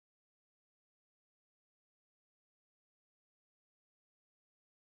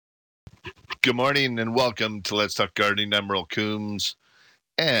Good morning and welcome to Let's Talk Gardening. I'm Merle Coombs,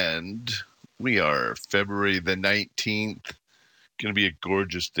 and we are February the 19th. Going to be a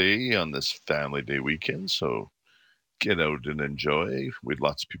gorgeous day on this Family Day weekend, so get out and enjoy. We had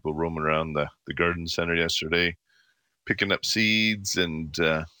lots of people roaming around the garden center yesterday, picking up seeds and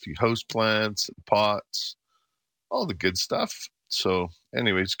a few house plants and pots, all the good stuff. So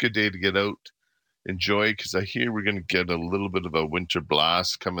anyway, it's a good day to get out, enjoy, because I hear we're going to get a little bit of a winter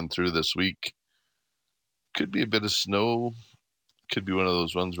blast coming through this week. Could be a bit of snow. Could be one of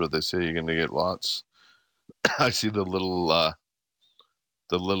those ones where they say you're going to get lots. I see the little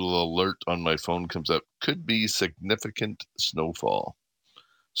alert on my phone comes up. Could be significant snowfall.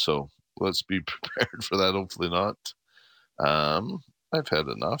 So let's be prepared for that. Hopefully not. I've had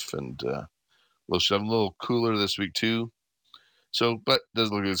enough, and we'll have a little cooler this week too. So, but it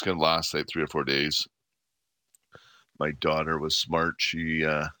doesn't look like it's going to last like 3 or 4 days. My daughter was smart. She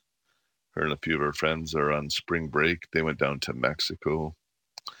her and a few of her friends are on spring break. They went down to Mexico.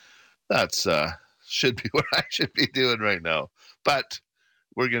 That's should be what I should be doing right now. But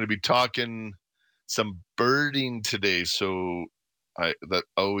we're going to be talking some birding today. So that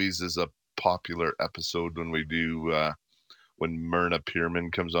always is a popular episode when we do when Myrna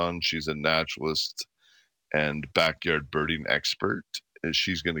Pearman comes on. She's a naturalist and backyard birding expert. And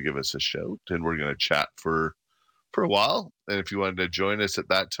she's going to give us a shout, and we're going to chat for a while. And if you wanted to join us at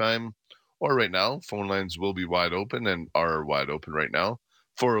that time, or right now, phone lines will be wide open and are wide open right now.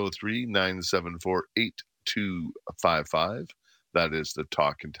 403-974-8255. That is the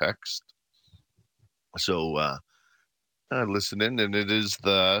talk and text. So listen in, and it is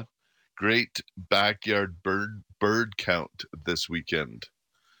the Great Backyard Bird Count this weekend.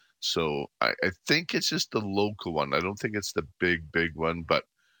 So I think it's just the local one. I don't think it's the big one, but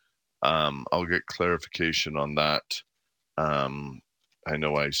I'll get clarification on that. I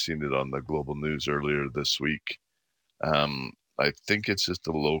know I've seen it on the Global News earlier this week. I think it's just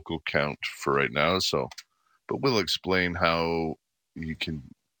a local count for right now. So, but we'll explain how you can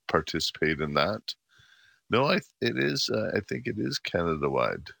participate in that. No, it is. I think it is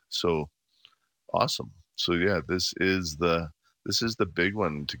Canada-wide. So awesome. So yeah, this is the big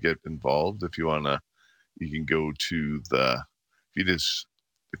one to get involved. If you wanna, you can go to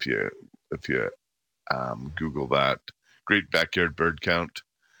if you Google that Great Backyard Bird Count.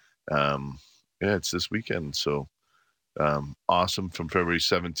 It's this weekend. So awesome, from February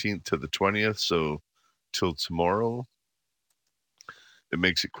 17th to the 20th. So till tomorrow. It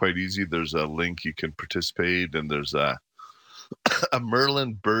makes it quite easy. There's a link you can participate, and there's a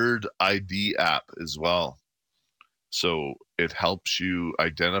Merlin Bird ID app as well. So it helps you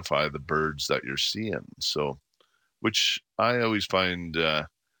identify the birds that you're seeing. So, which I always find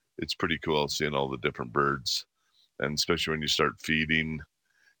it's pretty cool seeing all the different birds, and especially when you start feeding.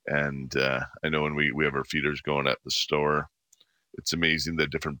 And I know when we have our feeders going at the store, it's amazing the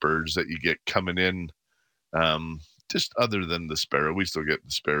different birds that you get coming in. Just other than the sparrow, we still get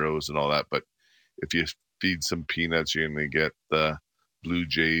the sparrows and all that. But if you feed some peanuts, you're going to get the blue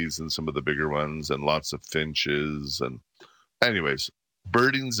jays and some of the bigger ones, and lots of finches. And anyways,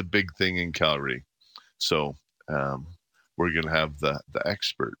 birding's a big thing in Calgary. So we're going to have the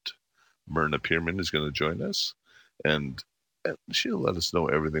expert, Myrna Pearman, is going to join us, and she'll let us know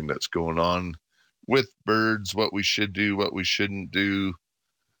everything that's going on with birds, what we should do, what we shouldn't do,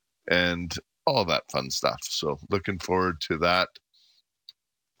 and all that fun stuff. So looking forward to that.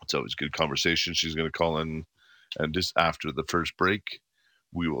 It's always good conversation. She's going to call in, and just after the first break,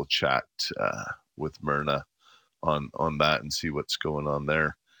 we will chat with Myrna on that and see what's going on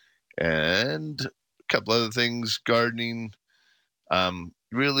there. And a couple other things, gardening.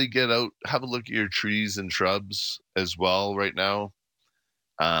 Really get out, have a look at your trees and shrubs as well right now.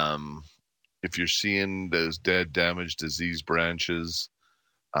 If you're seeing those dead, damaged, diseased branches,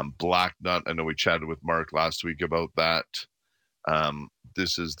 black nut, I know we chatted with Mark last week about that.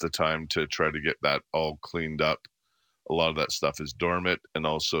 This is the time to try to get that all cleaned up. A lot of that stuff is dormant, and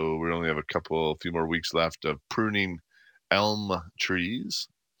also we only have a few more weeks left of pruning elm trees.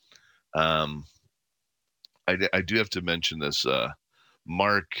 I do have to mention this.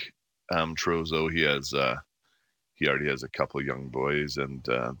 Mark Trozo, he already has a couple of young boys, and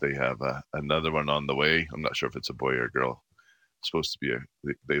they have another one on the way. I'm not sure if it's a boy or a girl. It's supposed to be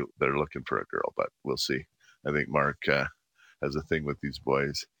they're looking for a girl, but we'll see. I think Mark has a thing with these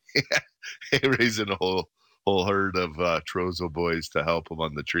boys. Raising a whole herd of Trozo boys to help him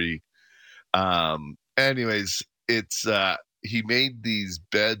on the tree. Anyways, it's he made these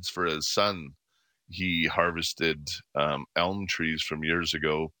beds for his son. He harvested elm trees from years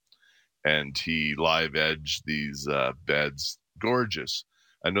ago, and he live edged these beds. Gorgeous.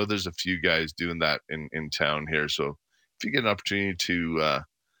 I know there's a few guys doing that in town here. So if you get an opportunity to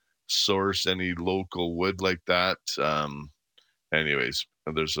source any local wood like that, anyways,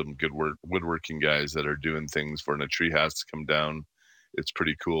 there's some good woodworking guys that are doing things for when a tree has to come down. It's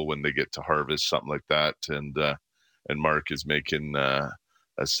pretty cool when they get to harvest something like that. And Mark is making a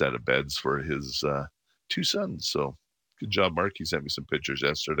set of beds for his two sons. So good job, Mark. He sent me some pictures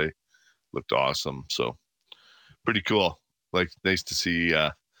yesterday. Looked awesome. So pretty cool. Like, nice to see.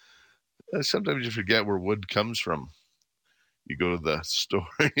 Sometimes you forget where wood comes from. You go to the store,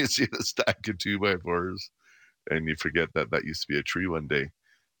 you see the stack of 2x4s, and you forget that used to be a tree one day.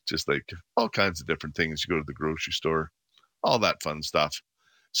 Just like all kinds of different things. You go to the grocery store, all that fun stuff.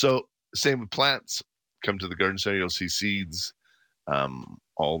 So same with plants. Come to the garden center, you'll see seeds,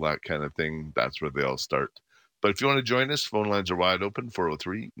 all that kind of thing. That's where they all start. But if you want to join us, phone lines are wide open,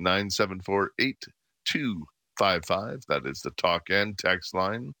 403-974-8255. That is the talk and text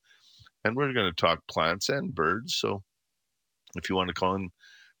line. And we're going to talk plants and birds. So if you want to call in,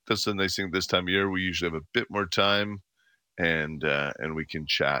 that's the nice thing this time of year. We usually have a bit more time, and we can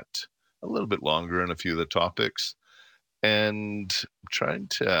chat a little bit longer on a few of the topics. And I'm trying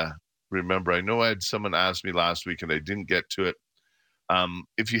to remember, I know I had someone ask me last week and I didn't get to it.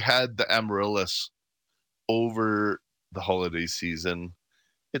 If you had the amaryllis over the holiday season,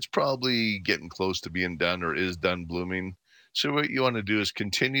 it's probably getting close to being done or is done blooming. So what you want to do is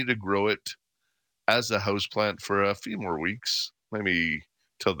continue to grow it as a houseplant for a few more weeks, maybe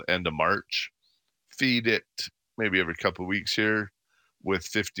till the end of March. Feed it maybe every couple of weeks here with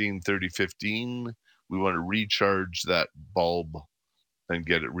 15-30-15. We want to recharge that bulb and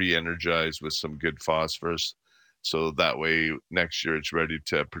get it re-energized with some good phosphorus. So that way next year it's ready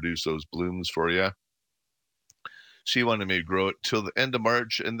to produce those blooms for you. So you want to maybe grow it till the end of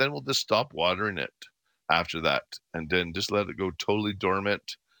March, and then we'll just stop watering it after that. And then just let it go totally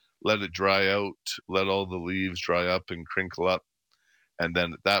dormant. Let it dry out. Let all the leaves dry up and crinkle up. And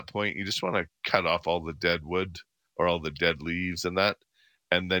then at that point, you just want to cut off all the dead wood or all the dead leaves and that.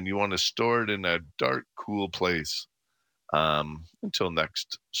 And then you want to store it in a dark, cool place until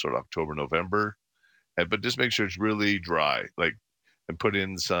next sort of October, November. But just make sure it's really dry, and put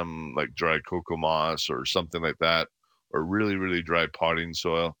in some like dry cocoa moss or something like that, or really, really dry potting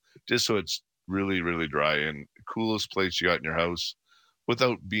soil, just so it's really, really dry and coolest place you got in your house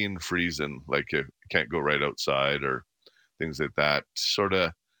without being freezing. Like you can't go right outside or things like that. Sort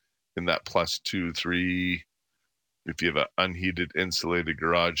of in that +2, 3. If you have an unheated, insulated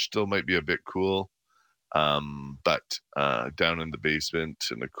garage, still might be a bit cool. But down in the basement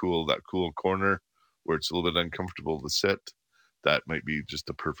in that cool corner where it's a little bit uncomfortable to sit, that might be just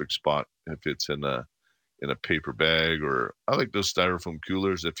the perfect spot if it's in a paper bag. Or I like those styrofoam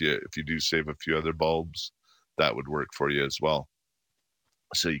coolers. If you do save a few other bulbs, that would work for you as well.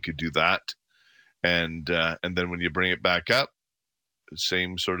 So you could do that, and then when you bring it back up,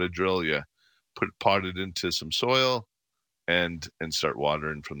 same sort of drill. You pot it into some soil, and start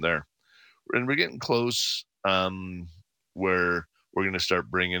watering from there. And we're getting close where we're going to start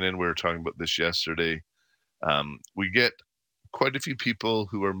bringing in. We were talking about this yesterday. We get quite a few people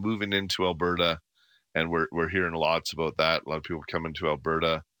who are moving into Alberta, and we're hearing lots about that. A lot of people coming to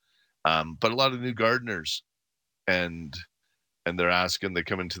Alberta, but a lot of new gardeners, and they're asking. They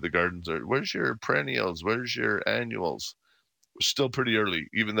come into the gardens. Where's your perennials? Where's your annuals? We're still pretty early,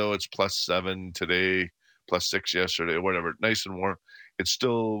 even though it's +7 today, +6 yesterday, whatever. Nice and warm. It's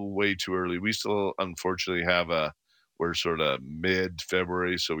still way too early. We still, unfortunately, we're sort of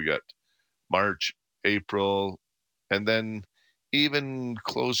mid-February, so we got March, April, and then even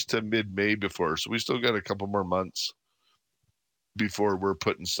close to mid-May before. So we still got a couple more months before we're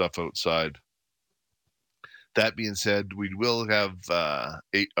putting stuff outside. That being said, we will have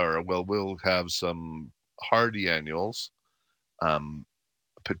we'll have some hardy annuals,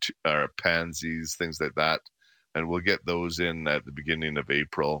 pansies, things like that, and we'll get those in at the beginning of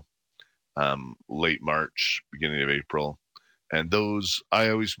April, late March, beginning of April. And those,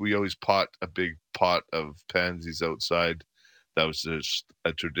 we always pot a big pot of pansies outside. That was just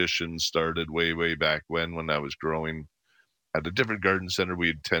a tradition started way, way back when I was growing. At a different garden center,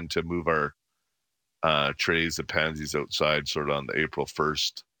 we'd tend to move our trays of pansies outside sort of on the April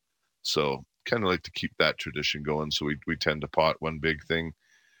 1st. So kind of like to keep that tradition going. So we tend to pot one big thing.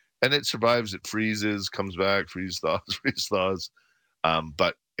 And it survives. It freezes, comes back, freeze thaws,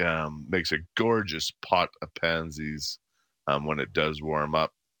 but makes a gorgeous pot of pansies when it does warm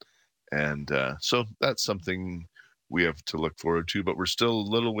up. And so that's something we have to look forward to, but we're still a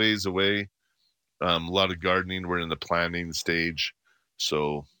little ways away. A lot of gardening. We're in the planning stage.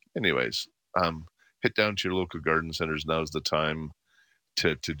 So anyways, head down to your local garden centers. Now's the time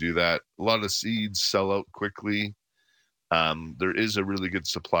to do that. A lot of seeds sell out quickly. There is a really good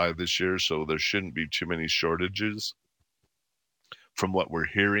supply this year, so there shouldn't be too many shortages from what we're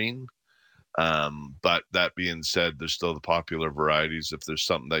hearing. But that being said, there's still the popular varieties. If there's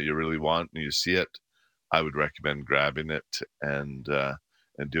something that you really want and you see it, I would recommend grabbing it and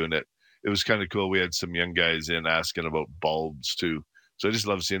doing it. It was kind of cool. We had some young guys in asking about bulbs too. So I just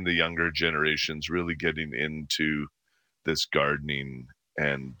love seeing the younger generations really getting into this gardening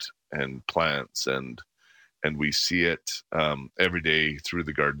and plants, and we see it every day through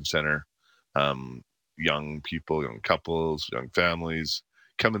the garden center. Young people, young couples, young families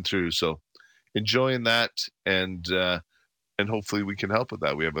coming through. So enjoying that, and hopefully we can help with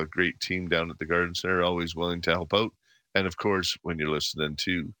that. We have a great team down at the garden center, always willing to help out. And of course, when you're listening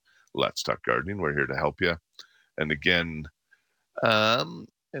to Let's Talk Gardening, we're here to help you. And again, and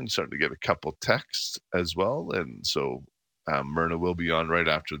starting to get a couple texts as well. And so Myrna will be on right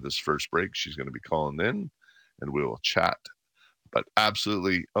after this first break. She's going to be calling in, and we will chat. But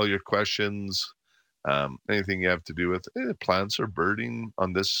absolutely, all your questions, anything you have to do with plants or birding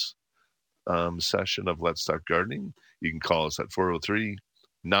on this session of Let's Talk Gardening, you can call us at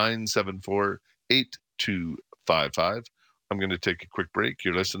 403-974-8255. I'm going to take a quick break.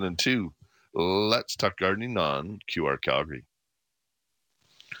 You're listening to Let's Talk Gardening on QR Calgary.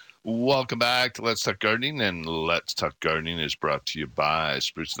 Welcome back to Let's Talk Gardening, and Let's Talk Gardening is brought to you by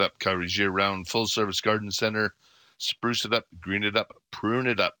Spruce It Up, Calgary's year-round full-service garden center. Spruce it up, green it up, prune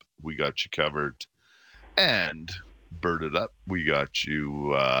it up. We got you covered. And bird it up. We got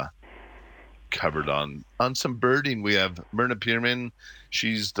you covered on some birding. We have Myrna Pearman.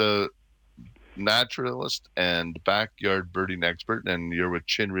 She's the naturalist and backyard birding expert, and you're with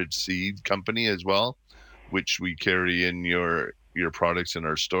Chinridge Seed Company as well, which we carry in your products in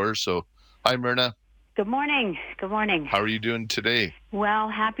our store. So hi, Myrna. Good morning. Good morning. How are you doing today? Well,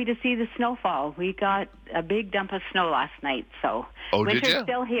 happy to see the snowfall. We got a big dump of snow last night, so winter's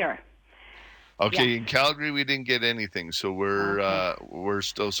still here. Okay, yeah. In Calgary we didn't get anything, so we're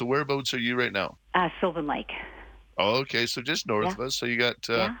still. So whereabouts are you right now? Sylvan Lake. Oh, okay, so just north of us. So you got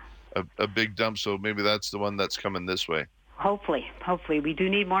a big dump. So maybe that's the one that's coming this way. Hopefully, we do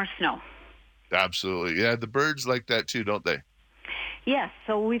need more snow. Absolutely, yeah. The birds like that too, don't they? Yes,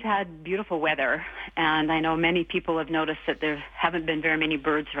 so we've had beautiful weather, and I know many people have noticed that there haven't been very many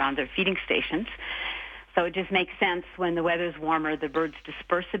birds around their feeding stations. So it just makes sense when the weather's warmer, the birds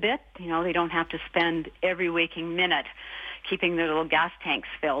disperse a bit. You know, they don't have to spend every waking minute keeping their little gas tanks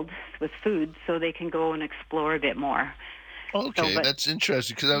filled with food, so they can go and explore a bit more. Okay, that's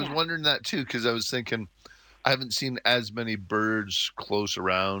interesting, because I was wondering that too, because I was thinking I haven't seen as many birds close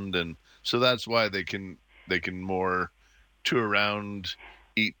around, and so that's why they can more tour around,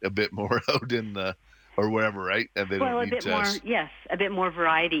 eat a bit more out in the or wherever, right? And they don't need a bit more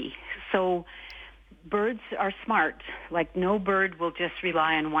variety. So birds are smart. Like, no bird will just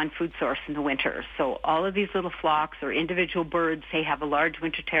rely on one food source in the winter. So all of these little flocks or individual birds, they have a large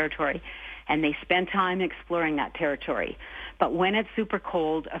winter territory, and they spend time exploring that territory. But when it's super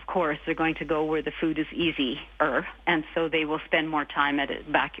cold, of course, they're going to go where the food is easier, and so they will spend more time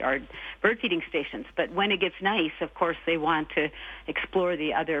at backyard bird feeding stations. But when it gets nice, of course, they want to explore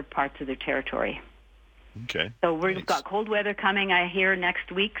the other parts of their territory. Okay. So we've got cold weather coming, I hear,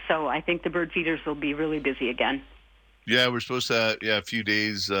 next week, so I think the bird feeders will be really busy again. Yeah, we're supposed to a few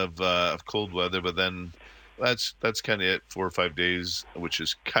days of cold weather, but then that's kind of it, 4 or 5 days, which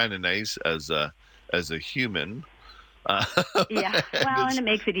is kind of nice as a human. Yeah, well, and it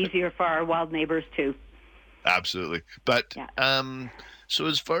makes it easier for our wild neighbors too. Absolutely. But so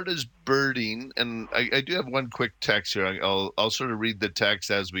as far as birding, and I do have one quick text here. I'll sort of read the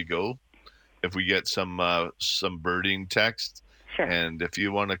text as we go, if we get some birding text. Sure. And if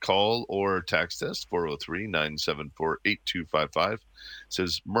you want to call or text us, 403-974-8255. It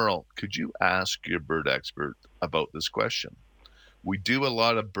says, Merle, could you ask your bird expert about this question? We do a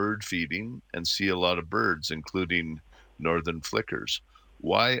lot of bird feeding and see a lot of birds, including northern flickers.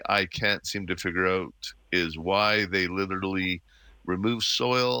 Why I can't seem to figure out is why they literally remove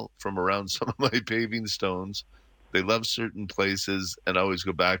soil from around some of my paving stones. They love certain places and always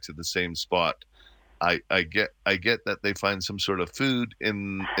go back to the same spot. I get that they find some sort of food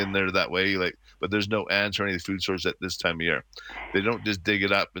in there that way, but there's no ants or any food source at this time of year. They don't just dig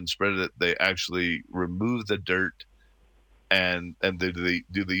it up and spread it. They actually remove the dirt, and do they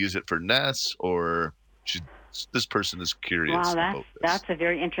use it for nests, or this person is curious about this? That's a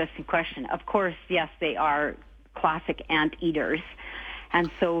very interesting question. Of course, yes, they are classic ant eaters. And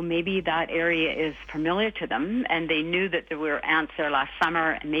so maybe that area is familiar to them, and they knew that there were ants there last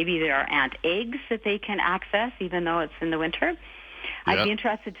summer, and maybe there are ant eggs that they can access, even though it's in the winter. I'd be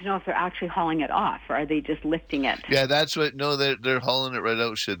interested to know if they're actually hauling it off, or are they just lifting it? Yeah, that's what. No, they're hauling it right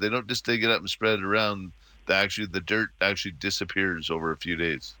out. Shit, they don't just dig it up and spread it around. The dirt actually disappears over a few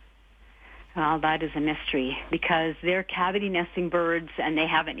days. Well, that is a mystery because they're cavity nesting birds and they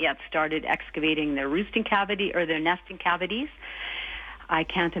haven't yet started excavating their roosting cavity or their nesting cavities. I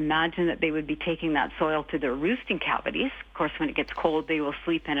can't imagine that they would be taking that soil to their roosting cavities. Of course, when it gets cold, they will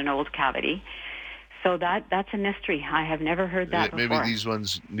sleep in an old cavity. So that's a mystery. I have never heard that before. Maybe these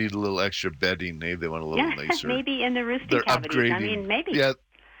ones need a little extra bedding. Maybe they want a little nicer. Maybe in the roosting cavities. Upgrading. I mean, maybe. Yeah,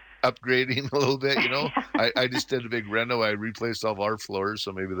 upgrading a little bit. I just did a big reno. I replaced all of our floors,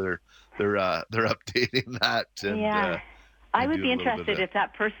 so maybe they're updating that. And, I would be interested if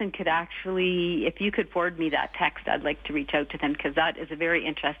that person could actually, if you could forward me that text, I'd like to reach out to them because that is a very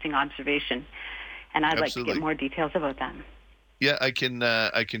interesting observation, and I'd like to get more details about that. Yeah, I can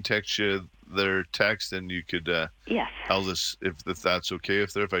text you their text, and you could tell us if that's okay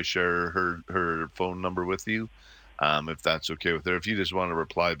if I share her phone number with you, if that's okay with her. If you just want to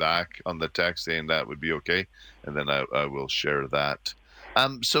reply back on the text saying that would be okay, and then I will share that.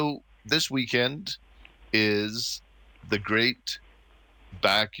 So this weekend is the Great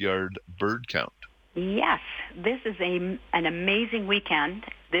Backyard Bird Count. Yes, this is an amazing weekend.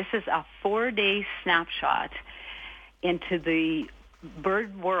 This is a 4-day snapshot into the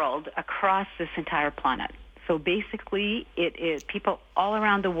bird world across this entire planet. So basically, it is people all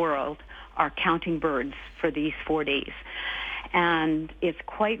around the world are counting birds for these 4 days. And it's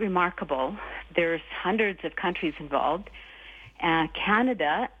quite remarkable. There's hundreds of countries involved.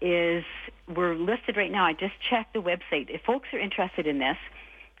 Canada we're listed right now. I just checked the website. If folks are interested in this,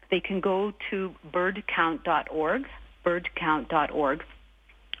 they can go to birdcount.org, birdcount.org.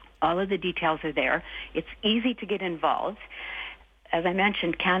 All of the details are there. It's easy to get involved. As I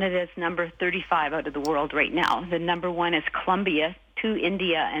mentioned, Canada is number 35 out of the world right now. The number 1 is Colombia, 2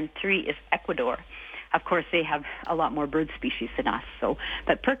 India, and 3 is Ecuador. Of course, they have a lot more bird species than us.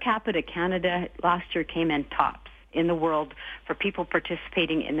 But per capita, Canada last year came in tops in the world for people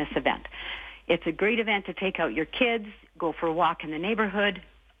participating in this event. It's a great event to take out your kids, go for a walk in the neighborhood,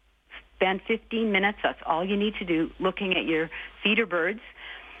 spend 15 minutes, that's all you need to do, looking at your feeder birds.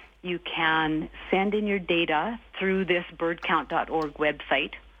 You can send in your data through this birdcount.org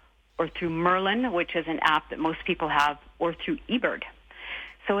website or through Merlin, which is an app that most people have, or through eBird.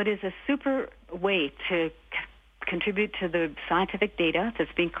 So it is a super way to contribute to the scientific data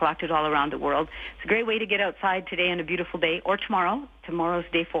that's being collected all around the world. It's a great way to get outside today on a beautiful day or tomorrow. Tomorrow's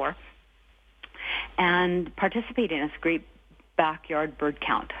day 4. And participate in this great backyard bird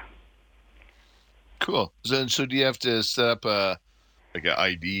count. Cool. So do you have to set up an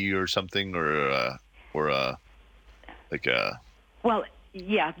ID or something or Well,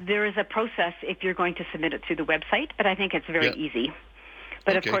 yeah, there is a process if you're going to submit it through the website, but I think it's very easy.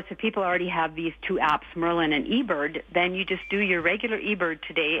 But of course, if people already have these 2 apps, Merlin and eBird, then you just do your regular eBird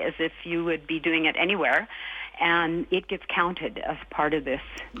today as if you would be doing it anywhere, and it gets counted as part of this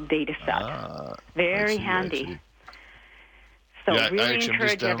data set. Very handy. So really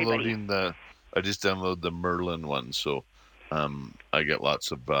encourage everybody. I just downloaded the Merlin one, so I get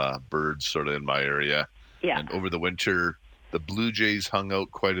lots of birds sort of in my area. Yeah. And over the winter, the blue jays hung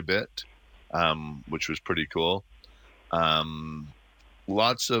out quite a bit, which was pretty cool.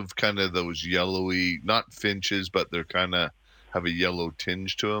 Lots of kind of those yellowy, not finches, but they're kind of have a yellow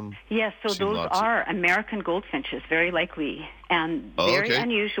tinge to them. Yes, so those are American goldfinches, very likely, and very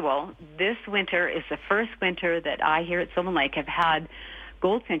unusual. This winter is the first winter that I here at Sylvan Lake have had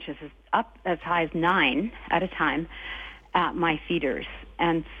goldfinches up as high as 9 at a time at my feeders.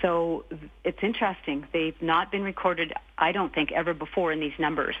 And so it's interesting. They've not been recorded, I don't think, ever before in these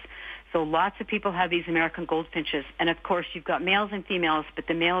numbers. So lots of people have these American goldfinches. And, of course, you've got males and females, but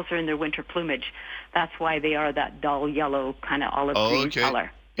the males are in their winter plumage. That's why they are that dull yellow, kind of olive green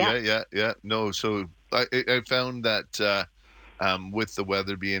color. Yeah. No, so I found that with the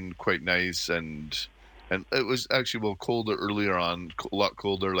weather being quite nice and it was actually, colder earlier on, a lot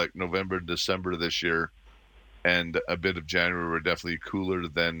colder, like November, December this year. And a bit of January were definitely cooler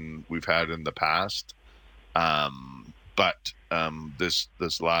than we've had in the past. But this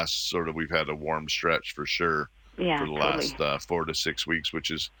last we've had a warm stretch for sure for the last 4 to 6 weeks, which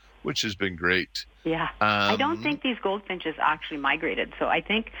has been great. Yeah. I don't think these goldfinches actually migrated. So I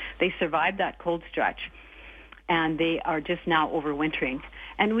think they survived that cold stretch and they are just now overwintering.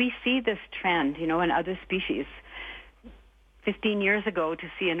 And we see this trend, in other species. 15 years ago,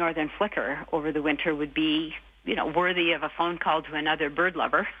 to see a northern flicker over the winter would be worthy of a phone call to another bird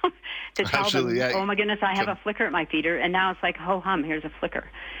lover to tell them, oh my goodness, I have a flicker at my feeder. And now it's like, ho hum, here's a flicker.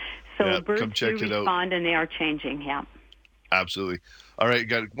 So birds do respond and they are changing, Absolutely. All right,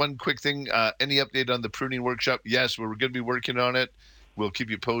 got one quick thing. Any update on the pruning workshop? Yes, we're going to be working on it. We'll keep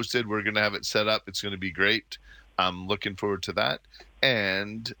you posted. We're going to have it set up. It's going to be great. I'm looking forward to that.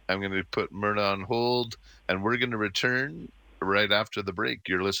 And I'm going to put Myrna on hold, and we're going to return right after the break.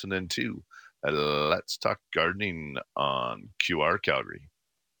 You're listening to Let's Talk Gardening on QR Calgary.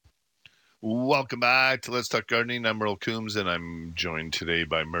 Welcome back to Let's Talk Gardening. I'm Earl Coombs, and I'm joined today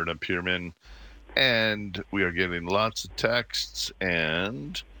by Myrna Pearman. And we are getting lots of texts,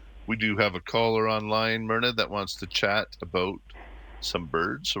 and we do have a caller online, Myrna, that wants to chat about some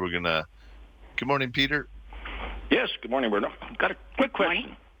birds. So we're going to... Good morning, Peter. Yes, good morning, Myrna. I've got a quick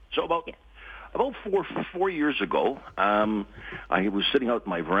question. So about 4 years ago, I was sitting out in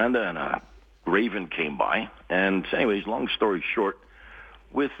my veranda, and a raven came by. And anyways, long story short,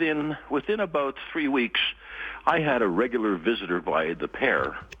 within about 3 weeks, I had a regular visitor by the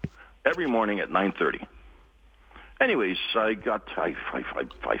pair every morning at 9:30. Anyways, I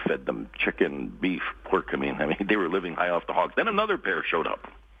fed them chicken, beef, pork. I mean, they were living high off the hog. Then another pair showed up.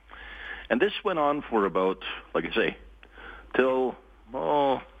 And this went on for about, like I say, till,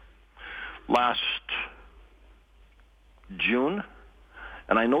 last June.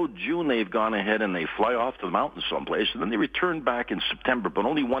 And I know June they've gone ahead and they fly off to the mountains someplace. And then they returned back in September, but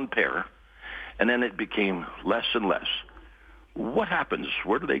only one pair. And then it became less and less. What happens?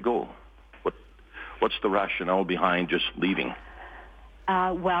 Where do they go? What's the rationale behind just leaving?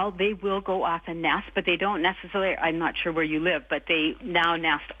 Well, they will go off and nest, but they don't necessarily, I'm not sure where you live, but they now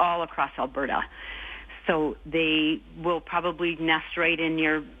nest all across Alberta. So they will probably nest right in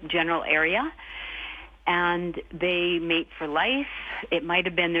your general area, and they mate for life. It might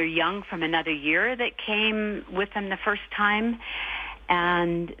have been their young from another year that came with them the first time.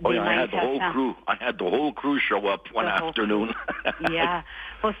 And I had the whole crew show up one afternoon. Yeah.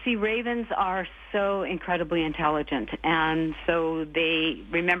 Well, see, ravens are so incredibly intelligent, and so they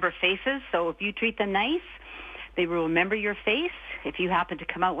remember faces. So if you treat them nice, they will remember your face. If you happen to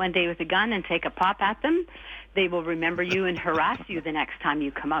come out one day with a gun and take a pop at them, they will remember you and harass you the next time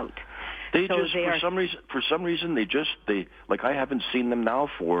you come out. For some reason, I haven't seen them now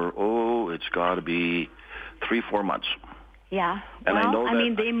for, it's got to be 3-4 months. Yeah. And well, I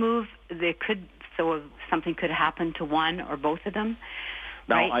know they move. They could. So something could happen to one or both of them.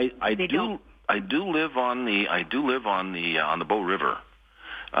 Now, right? I do live on the Bow River,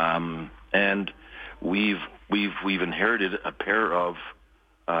 and we've inherited a pair of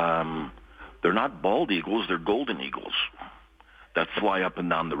they're not bald eagles, they're golden eagles that fly up and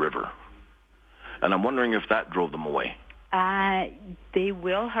down the river, and I'm wondering if that drove them away. They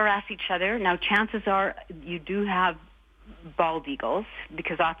will harass each other. Now, chances are you do have bald eagles,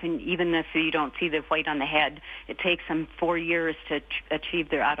 because often, even if you don't see the white on the head, it takes them 4 years to achieve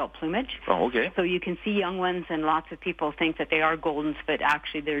their adult plumage. Oh, okay. So you can see young ones, and lots of people think that they are goldens, but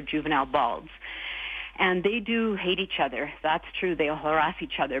actually they're juvenile balds. And they do hate each other. That's true. They'll harass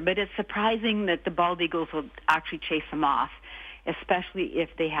each other. But it's surprising that the bald eagles will actually chase them off, especially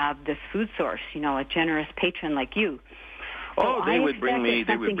if they have this food source, a generous patron like you. So they would bring me.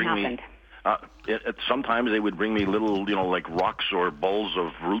 Sometimes they would bring me little, like rocks or balls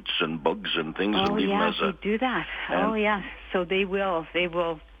of roots and bugs and things. Oh, and yeah, they do that. Oh, yeah. So they will.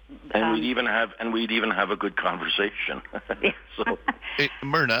 And we'd even have a good conversation. So, hey,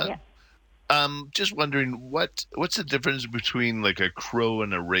 Myrna, just wondering what's the difference between like a crow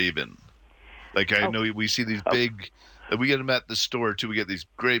and a raven? Like I know we see these big. We get them at the store too. We get these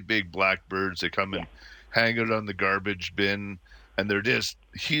great big black birds that come and hang out on the garbage bin. And they're just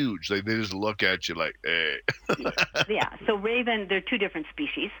huge. Like they just look at you like, hey. Yeah. So raven, they're two different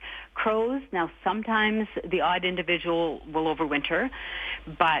species. Crows, now sometimes the odd individual will overwinter,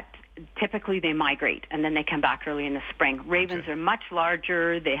 but typically they migrate and then they come back early in the spring. Ravens are much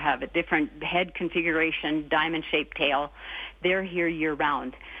larger. They have a different head configuration, diamond-shaped tail. They're here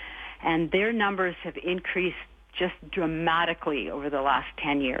year-round. And their numbers have increased just dramatically over the last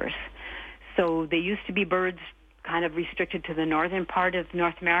 10 years. So they used to be birds kind of restricted to the northern part of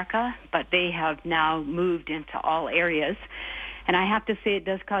North America, but they have now moved into all areas. And I have to say it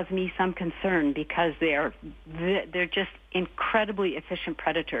does cause me some concern because they're just incredibly efficient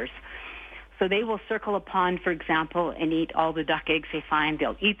predators. So they will circle a pond, for example, and eat all the duck eggs they find.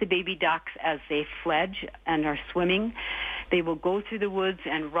 They'll eat the baby ducks as they fledge and are swimming. They will go through the woods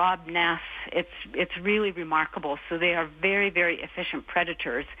and rob nests. It's really remarkable. So they are very, very efficient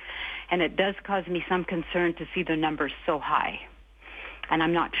predators. And it does cause me some concern to see their numbers so high. And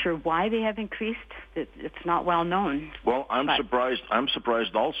I'm not sure why they have increased. It's not well known. Well, I'm surprised. I'm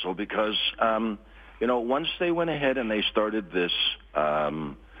surprised also because, once they went ahead and they started this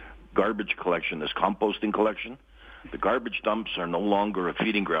garbage collection, this composting collection, the garbage dumps are no longer a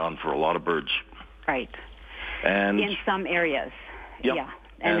feeding ground for a lot of birds. Right. And in some areas. Yep. Yeah.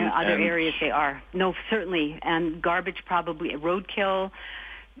 And in other areas they are. No, certainly. And garbage probably, roadkill,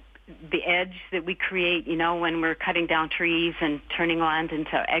 the edge that we create, when we're cutting down trees and turning land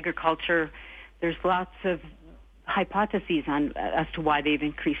into agriculture, there's lots of hypotheses as to why they've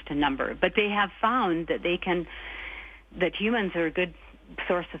increased in number. But they have found that humans are a good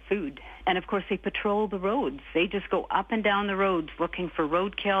source of food. And, of course, they patrol the roads. They just go up and down the roads looking for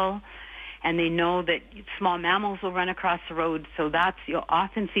roadkill, and they know that small mammals will run across the road. So you'll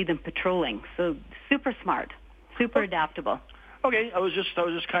often see them patrolling. So super smart, super adaptable. Okay, I was just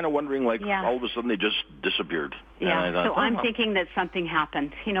kind of wondering, all of a sudden they just disappeared. Yeah, and I thought, I'm thinking that something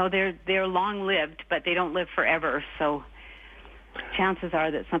happened. They're long-lived, but they don't live forever. So chances are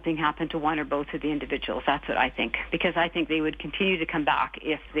that something happened to one or both of the individuals. That's what I think, because I think they would continue to come back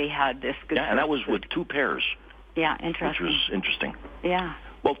if they had this good. Yeah, and that was with 2 pairs. Yeah, interesting. Which was interesting. Yeah.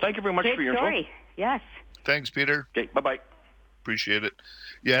 Well, thank you very much for your story. info. Yes. Thanks, Peter. Okay, bye-bye. Appreciate it.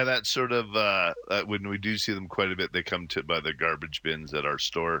 Yeah, that's sort of when we do see them quite a bit, they come by the garbage bins at our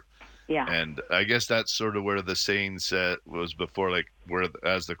store. Yeah. And I guess that's sort of where the saying was before, where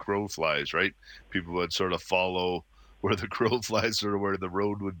as the crow flies, right? People would sort of follow where the crow flies or where the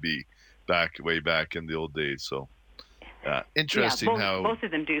road would be way back in the old days. So interesting how both of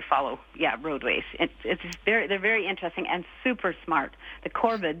them do follow roadways. They're very interesting and super smart. The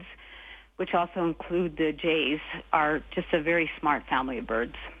corvids, which also include the jays, are just a very smart family of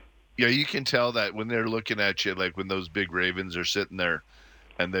birds. Yeah, you can tell that when they're looking at you, like when those big ravens are sitting there,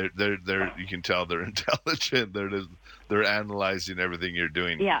 and they're you can tell they're intelligent. They're analyzing everything you're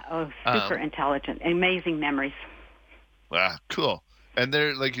doing. Yeah, super intelligent, amazing memories. Cool. And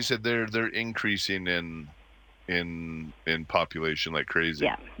they're, like you said, they're increasing in population like crazy.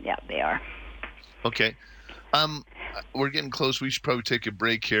 Yeah, they are. Okay. We're getting close. We should probably take a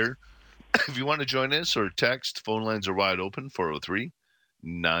break here. If you want to join us or text, phone lines are wide open,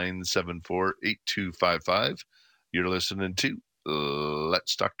 403-974-8255. You're listening to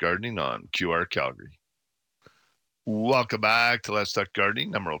Let's Talk Gardening on QR Calgary. Welcome back to Let's Talk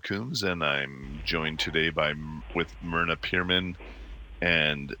Gardening. I'm Earl Coombs, and I'm joined today with Myrna Pearman,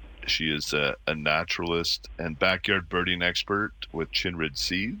 and she is a naturalist and backyard birding expert with Chinrid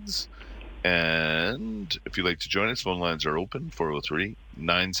Seeds. And if you'd like to join us, phone lines are open,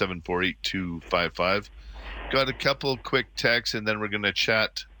 403-974-8255. Got a couple quick texts, and then we're going to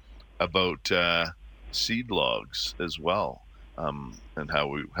chat about seed logs as well, and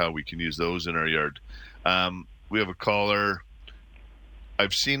how we can use those in our yard. We have a caller.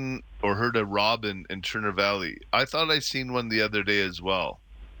 I've seen or heard a robin in Turner Valley. I thought I seen one the other day as well.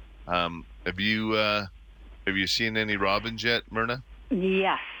 Have you seen any robins yet, Myrna?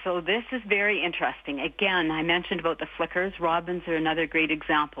 Yes, so this is very interesting. Again, I mentioned about the flickers. Robins are another great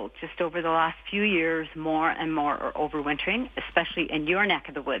example. Just over the last few years, more and more are overwintering, especially in your neck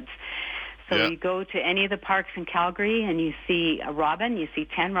of the woods. So you go to any of the parks in Calgary and you see a robin, you see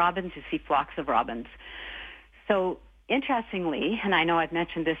 10 robins, you see flocks of robins. So interestingly, and I know I've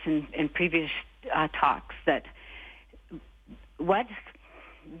mentioned this in previous talks, that what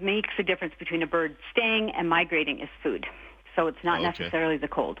makes the difference between a bird staying and migrating is food. So it's not necessarily the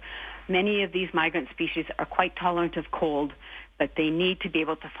cold. Many of these migrant species are quite tolerant of cold, but they need to be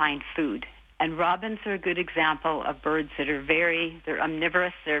able to find food. And robins are a good example of birds that are they're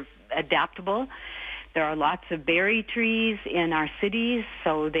omnivorous, they're adaptable. There are lots of berry trees in our cities,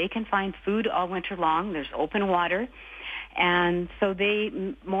 so they can find food all winter long. There's open water. And so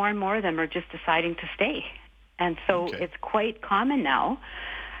more and more of them are just deciding to stay. And so it's quite common now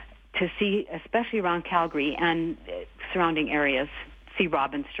to see, especially around Calgary and surrounding areas, see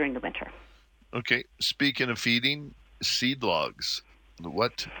robins during the winter. Okay. Speaking of feeding, seed logs.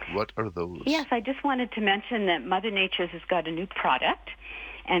 What are those? Yes, I just wanted to mention that Mother Nature's has got a new product,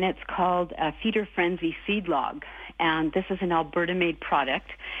 and it's called a Feeder Frenzy Seed Log. And this is an Alberta-made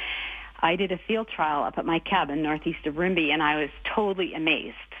product. I did a field trial up at my cabin northeast of Rimbey, and I was totally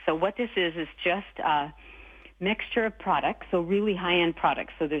amazed. So what this is just a mixture of products, so really high-end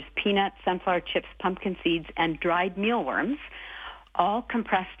products. So there's peanuts, sunflower chips, pumpkin seeds, and dried mealworms, all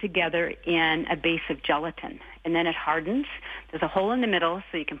compressed together in a base of gelatin. And then it hardens. There's a hole in the middle,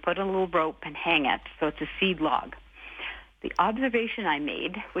 so you can put a little rope and hang it. So it's a seed log. The observation I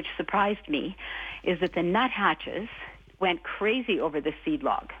made, which surprised me, is that the nuthatches went crazy over the seed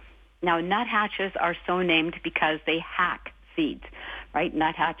log. Now, nuthatches are so named because they hack seeds, right?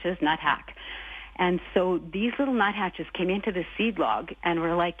 Nuthatches, nuthack. And so these little nuthatches came into the seed log and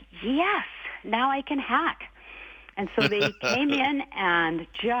were like, yes, now I can hack. And so they came in and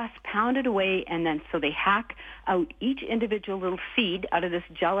just pounded away, and then so they hack out each individual little seed out of this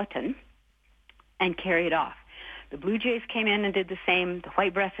gelatin and carry it off. The blue jays came in and did the same, the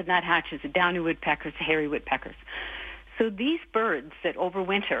white-breasted nuthatches, the downy woodpeckers, the hairy woodpeckers. So these birds that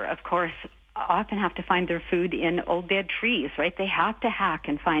overwinter, of course, often have to find their food in old dead trees, right? They have to hack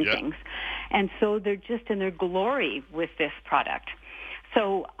and find things. And so they're just in their glory with this product.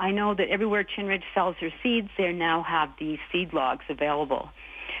 So I know that everywhere Chin Ridge sells their seeds, they now have these seed logs available.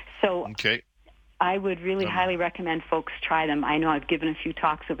 So I would really highly recommend folks try them. I know I've given a few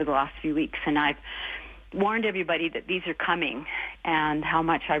talks over the last few weeks, and I've warned everybody that these are coming and how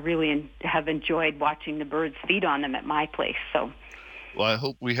much I really have enjoyed watching the birds feed on them at my place. So, well, I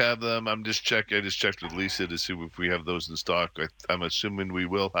hope we have them. I just checked with Lisa to see if we have those in stock. I'm assuming we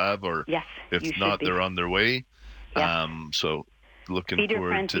will have, or if not, they're on their way. Yes. So looking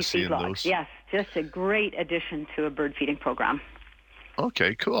forward to seeing those. Yes, just a great addition to a bird feeding program.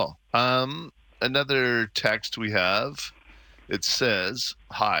 Okay, cool. Another text we have. It says,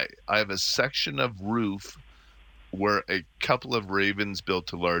 "Hi, I have a section of roof where a couple of ravens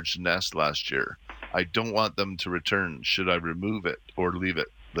built a large nest last year. I don't want them to return. Should I remove it or leave it,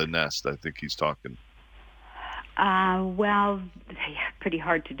 the nest?" I think he's talking. Well, pretty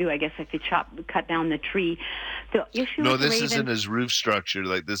hard to do, I guess, if you cut down the tree. The issue No, with this ravens, isn't his roof structure.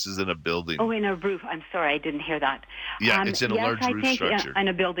 Like, this is in a building. Oh, in a roof. I'm sorry, I didn't hear that. Yeah, it's in a large roof structure. In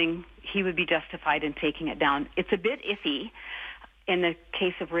a building, he would be justified in taking it down. It's a bit iffy in the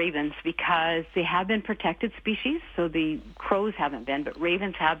case of ravens because they have been protected species, so the crows haven't been, but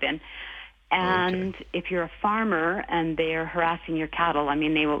ravens have been. And if you're a farmer and they're harassing your cattle, I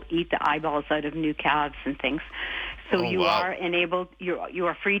mean, they will eat the eyeballs out of new calves and things. So you are enabled, you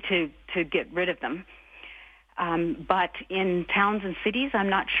are free to get rid of them. But in towns and cities, I'm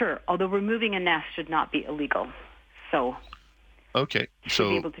not sure. Although removing a nest should not be illegal. So should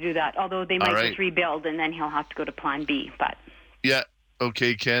be able to do that. Although they might just rebuild and then he'll have to go to plan B. But yeah,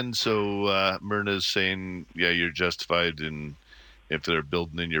 okay, Ken. So Myrna's saying, you're justified in if they're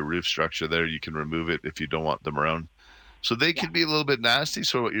building in your roof structure there, you can remove it if you don't want them around. So they can be a little bit nasty.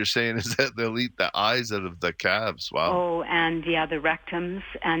 So what you're saying is that they'll eat the eyes out of the calves. Wow. Oh, and the rectums,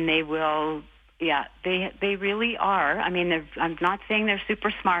 and they will. Yeah, they really are. I mean, I'm not saying they're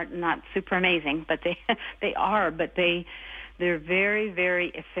super smart and not super amazing, but they are. But they're very,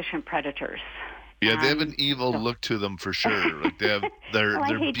 very efficient predators. Yeah, they have an evil look to them for sure. Like they have their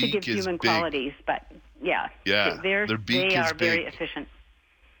I hate beak to give is human big. qualities, but their beak they is are big. very efficient.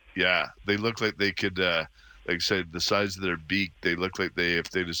 Yeah, they look like they could, like I said, the size of their beak. They look like if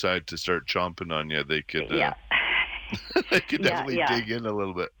they decide to start chomping on you, they could. They could definitely dig in a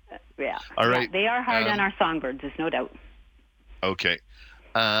little bit. Yeah. All right. Yeah, they are hard on our songbirds. There's no doubt. Okay.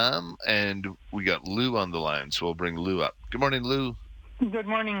 And we got Lou on the line, so we'll bring Lou up. Good morning, Lou. Good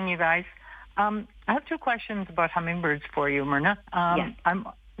morning, you guys. I have two questions about hummingbirds for you, Myrna. Yes.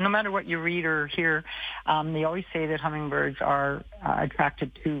 No matter what you read or hear, they always say that hummingbirds are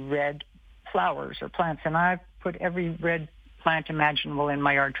attracted to red flowers or plants, and I've put every red plant imaginable in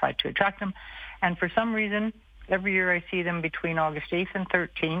my yard, tried to attract them, and for some reason, every year I see them between August 8th and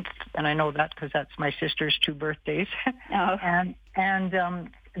 13th, and I know that because that's my sister's 2 birthdays. Oh. and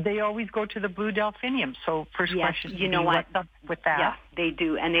they always go to the blue delphinium. So first question, you know what's up with that? Yeah, they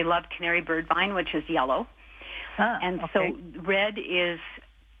do, and they love canary bird vine, which is yellow. So red is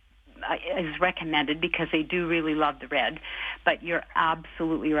recommended because they do really love the red. But you're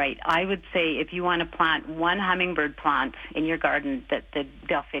absolutely right. I would say if you want to plant one hummingbird plant in your garden, that the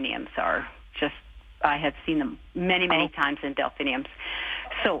delphiniums are just, I have seen them many times in delphiniums.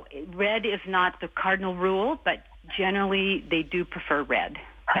 So red is not the cardinal rule, but generally they do prefer red.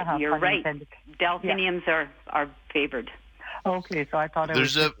 But you're right. Delphiniums are favored. Okay, so I thought I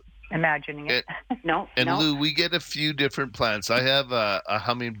was imagining it. No. Lou, we get a few different plants. I have a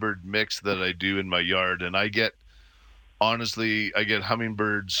hummingbird mix that I do in my yard, and I get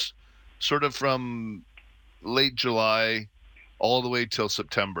hummingbirds sort of from late July all the way till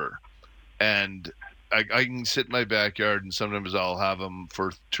September. And I can sit in my backyard, and sometimes I'll have them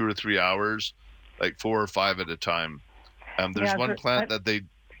for 2 or 3 hours, like 4 or 5 at a time. There's one plant that they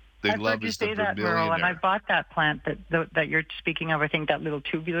love is the vermilionaire. Merle, and I bought that plant that you're speaking of. I think that little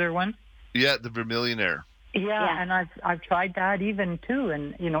tubular one. Yeah, the vermilionaire. Yeah, and I've tried that even too,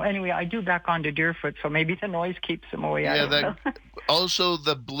 and anyway, I do back onto Deerfoot, so maybe the noise keeps them away. Also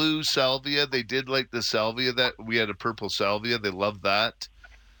the blue salvia. They did like the salvia that we had, a purple salvia. They loved that.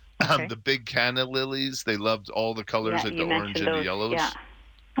 Okay. The big canna lilies. They loved all the colors, like the orange and the yellows. Yeah.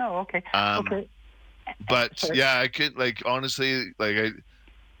 Oh, okay. Okay. But I could honestly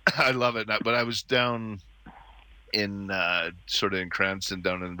I love it. But I was down in sort of in Cranston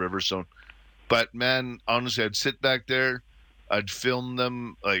down in Riverstone. But man, honestly, I'd sit back there, I'd film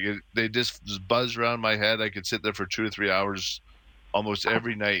them. Like they just buzz around my head. I could sit there for 2 or 3 hours almost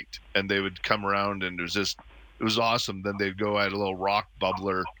every night, and they would come around, and it was awesome. Then they'd go at a little rock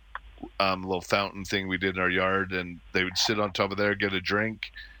bubbler, little fountain thing we did in our yard, and they would sit on top of there, get a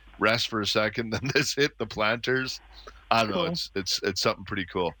drink, rest for a second, then just hit the planters. I don't know. It's something pretty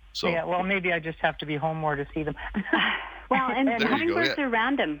cool. So yeah, well, maybe I just have to be home more to see them. Well, and hummingbirds are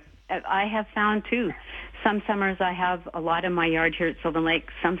random. I have found too. Some summers I have a lot in my yard here at Sylvan Lake.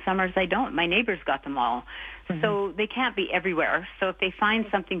 Some summers I don't. My neighbors got them all. Mm-hmm. So they can't be everywhere. So if they find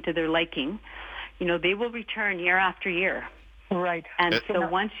something to their liking, they will return year after year. Right. And so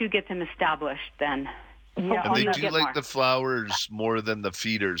once you get them established, then and they do like the flowers more than the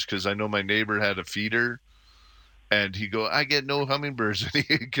feeders, because I know my neighbor had a feeder, and he go, I get no hummingbirds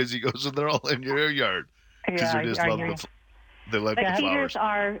because he goes, they're all in your yard because they just love they like the flowers.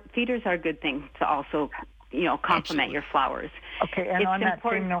 Feeders are a good thing to also complement your flowers. Okay, and on that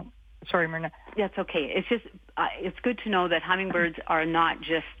same note, sorry, Myrna. That's okay. It's just it's good to know that hummingbirds are not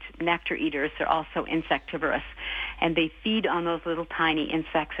just nectar eaters; they're also insectivorous, and they feed on those little tiny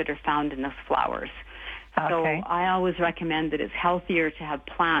insects that are found in those flowers. Okay. So I always recommend that it's healthier to have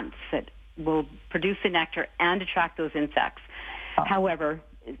plants that will produce the nectar and attract those insects. Oh. However,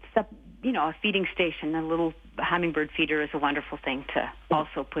 a feeding station, a little hummingbird feeder is a wonderful thing to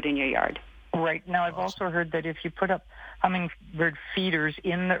also put in your yard. Right. Now, I've also heard that if you put up hummingbird feeders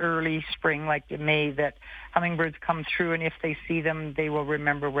in the early spring, like in May, that hummingbirds come through, and if they see them, they will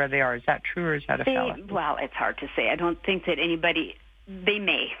remember where they are. Is that true, or is that a fallacy? Well, it's hard to say. I don't think that anybody... They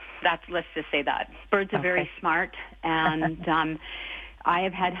may. Let's just say that. Birds are very smart, and I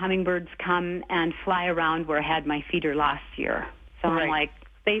have had hummingbirds come and fly around where I had my feeder last year. So I'm like,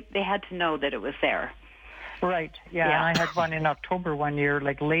 they had to know that it was there. Right, yeah. And I had one in October one year,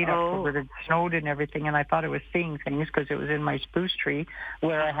 like late October. It snowed and everything, and I thought it was seeing things because it was in my spruce tree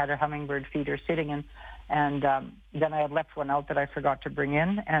where I had a hummingbird feeder sitting in. And then I had left one out that I forgot to bring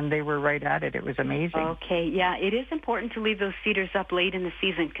in, and they were right at it. It was amazing. Okay, yeah. It is important to leave those feeders up late in the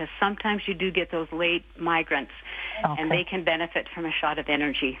season because sometimes you do get those late migrants, and they can benefit from a shot of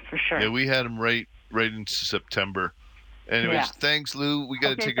energy, for sure. Yeah, we had them right into September. Anyways, thanks, Lou. We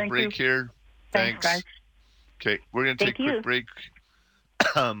got to take a break here. Thanks, guys. Okay, we're going to take a quick break.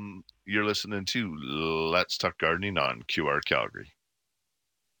 You're listening to Let's Talk Gardening on QR Calgary.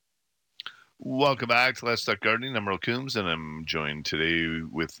 Welcome back to Let's Talk Gardening. I'm Earl Coombs, and I'm joined today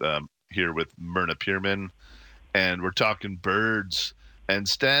with Myrna Pearman, and we're talking birds. And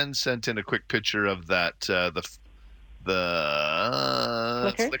Stan sent in a quick picture of that the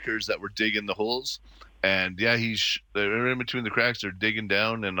flickers that were digging the holes, and they're in between the cracks. They're digging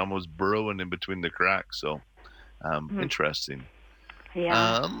down and almost burrowing in between the cracks. So interesting.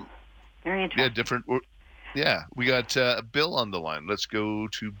 Yeah. Very interesting. Yeah, different. Yeah, we got Bill on the line. Let's go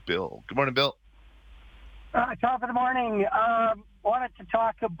to Bill. Good morning, Bill. Top of the morning. Wanted to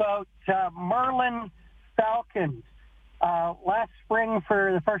talk about Merlin falcons. Last spring,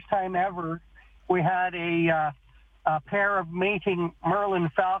 for the first time ever, we had a pair of mating Merlin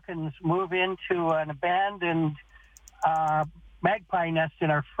falcons move into an abandoned magpie nest in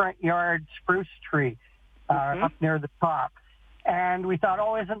our front yard spruce tree up near the top. And we thought,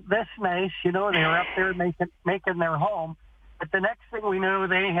 isn't this nice? They were up there making their home. But the next thing we knew,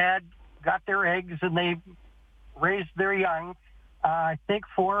 they had got their eggs and they raised their young, I think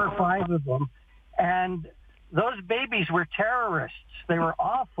 4 or 5 of them. And those babies were terrorists. They were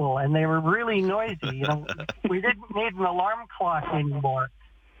awful, and they were really noisy. We didn't need an alarm clock anymore.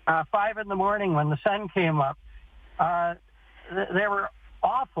 5 in the morning when the sun came up, they were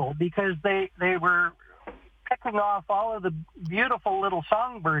awful because they were picking off all of the beautiful little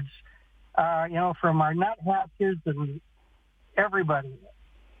songbirds, from our nuthatches and everybody.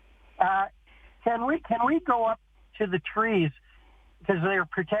 Can we go up to the trees because they're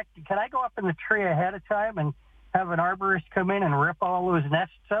protected? Can I go up in the tree ahead of time and have an arborist come in and rip all those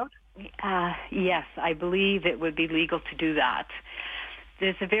nests out? Yes, I believe it would be legal to do that.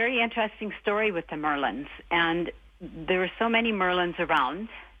 There's a very interesting story with the Merlins, and there are so many Merlins around,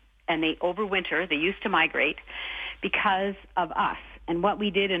 and they overwinter. They used to migrate because of us. And what we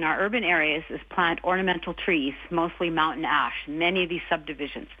did in our urban areas is plant ornamental trees, mostly mountain ash, in many of these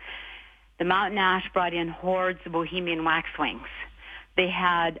subdivisions. The mountain ash brought in hordes of Bohemian waxwings. They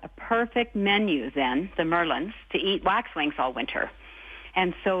had a perfect menu then, the Merlins, to eat waxwings all winter.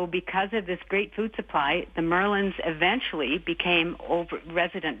 And so because of this great food supply, the Merlins eventually became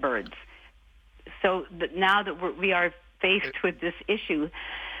resident birds. So now that we are faced with this issue,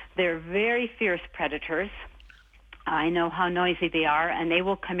 they're very fierce predators. I know how noisy they are, and they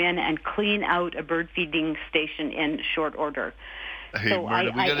will come in and clean out a bird feeding station in short order. Hey, so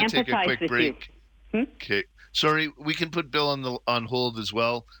Myrna, we got to take a quick break. Okay. Sorry, we can put Bill on hold as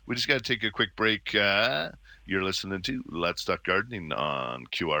well. We just got to take a quick break. You're listening to Let's Talk Gardening on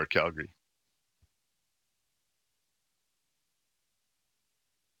QR Calgary.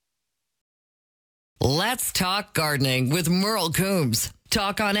 Let's Talk Gardening with Merle Coombs.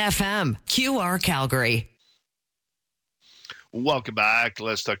 Talk on FM, QR Calgary. Welcome back to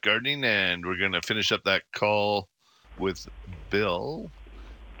Let's Talk Gardening, and we're going to finish up that call with Bill.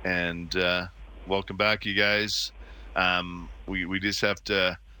 And welcome back, you guys. We just have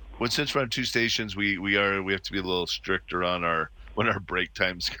to, since we're on two stations, we have to be a little stricter on when our break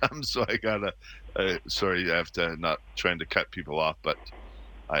times come. So I gotta, sorry, I have to, not trying to cut people off, but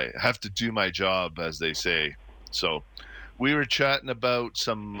I have to do my job, as they say. So we were chatting about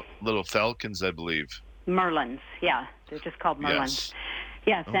some little falcons, I believe. Merlins, yeah. They're just called merlins.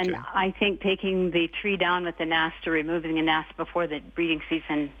 Yes, okay. And I think taking the tree down with the nest or removing the nest before the breeding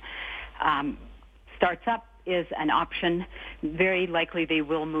season starts up is an option. Very likely they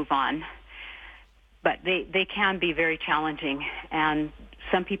will move on. But they can be very challenging, and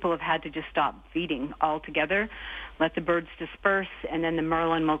some people have had to just stop feeding altogether, let the birds disperse, and then the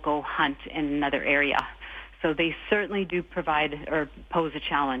merlin will go hunt in another area. So they certainly do provide or pose a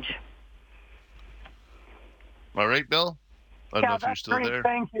challenge. All right, Bill? I don't know if you're still great. there.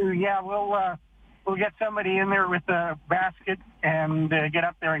 Thank you. Yeah, we'll get somebody in there with a basket and get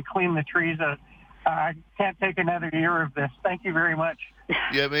up there and clean the trees. I can't take another year of this. Thank you very much.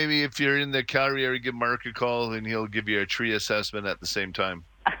 Yeah, maybe if you're in the Calgary area, give Mark a call, and he'll give you a tree assessment at the same time.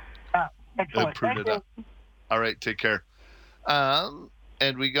 Excellent. Thank you. All right, take care.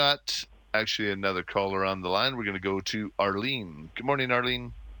 And we got actually another caller on the line. We're going to go to Arlene. Good morning,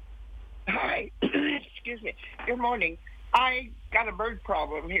 Arlene. Hi. Excuse me. Good morning. I got a bird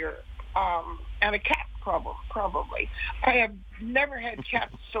problem here, and a cat problem, probably. I have never had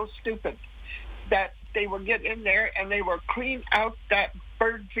cats so stupid that they will get in there and they will clean out that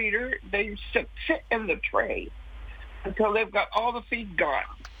bird feeder. They sit in the tray until they've got all the feed gone.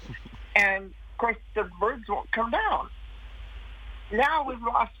 And, of course, the birds won't come down. Now we've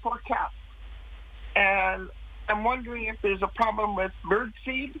lost 4 cats. And I'm wondering if there's a problem with bird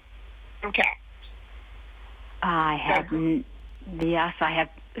feed and cats. Yes, I have.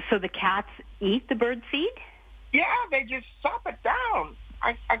 So the cats eat the bird seed? Yeah, they just stop it down.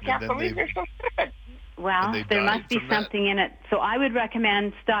 I can't believe they're so stupid. Well, there must be something in it. So I would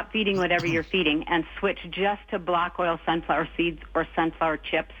recommend stop feeding whatever you're feeding and switch just to black oil sunflower seeds or sunflower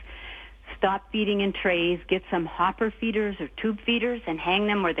chips. Stop feeding in trays. Get some hopper feeders or tube feeders and hang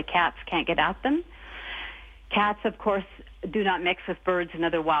them where the cats can't get at them. Cats, of course, do not mix with birds and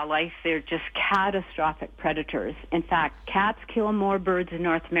other wildlife. They're just catastrophic predators. In fact, cats kill more birds in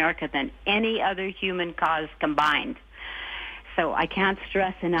North America than any other human cause combined. So I can't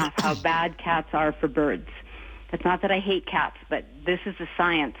stress enough how bad cats are for birds. It's not that I hate cats, but this is the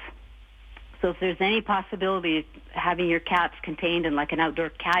science. So if there's any possibility of having your cats contained in like an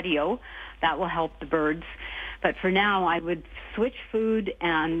outdoor catio, that will help the birds. But for now, I would switch food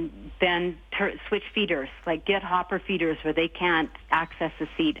and then switch feeders, like get hopper feeders where they can't access the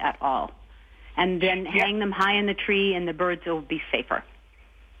seed at all. And then hang them high in the tree and the birds will be safer.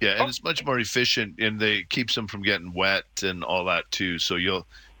 Yeah, and it's much more efficient, and it keeps them from getting wet and all that too. So you'll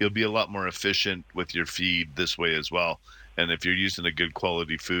be a lot more efficient with your feed this way as well. And if you're using a good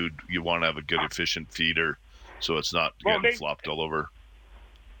quality food, you want to have a good efficient feeder, so it's not getting flopped all over.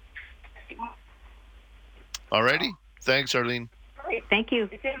 Alrighty, thanks, Arlene. Thank you.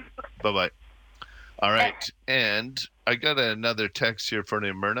 Bye-bye. All right, and I got another text here for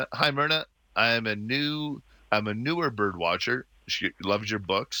Myrna. Hi, Myrna. I'm a newer bird watcher. She loves your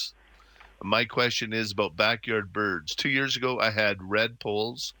books. My question is about backyard birds. 2 years ago, I had red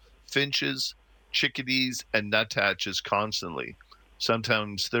poles, finches, chickadees, and nuthatches constantly,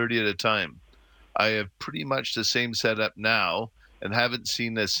 sometimes 30 at a time. I have pretty much the same setup now and haven't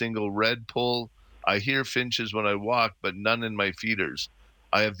seen a single red pole. I hear finches when I walk, but none in my feeders.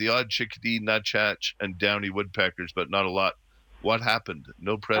 I have the odd chickadee, nuthatch, and downy woodpeckers, but not a lot. What happened?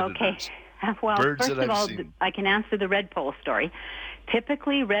 No predators. Okay. Well, birds first of all, I can answer the red pole story.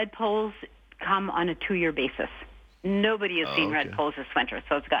 Typically, red poles come on a 2-year basis. Nobody has seen red poles this winter,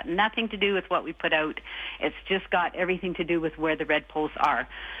 so it's got nothing to do with what we put out. It's just got everything to do with where the red poles are.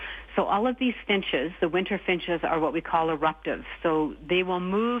 So all of these finches, the winter finches, are what we call eruptive. So they will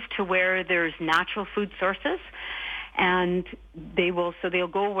move to where there's natural food sources, and they'll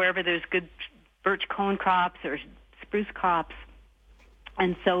go wherever there's good birch cone crops or spruce crops.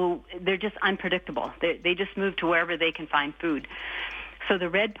 And so they're just unpredictable. They just move to wherever they can find food. So the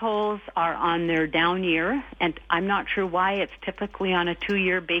red polls are on their down year, and I'm not sure why it's typically on a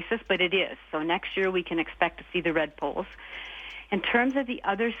 2-year basis, but it is. So next year we can expect to see the red polls. In terms of the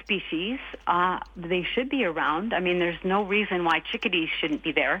other species, they should be around. I mean, there's no reason why chickadees shouldn't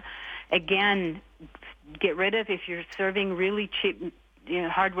be there. Again, get rid of, if you're serving really cheap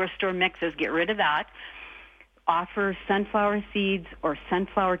hardware store mixes, get rid of that. Offer sunflower seeds or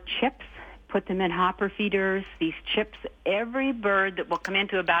sunflower chips. Put them in hopper feeders. These chips, every bird that will come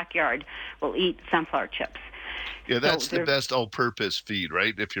into a backyard will eat sunflower chips. Yeah, that's the best all-purpose feed,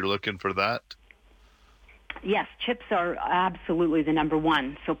 right? If you're looking for that. Yes, chips are absolutely the number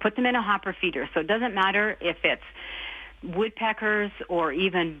one. So put them in a hopper feeder. So it doesn't matter if it's woodpeckers or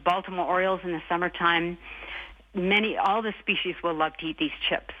even Baltimore Orioles in the summertime. All the species will love to eat these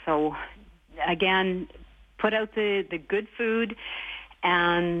chips. So again, put out the good food,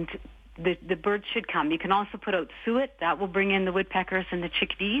 and the birds should come. You can also put out suet. That will bring in the woodpeckers and the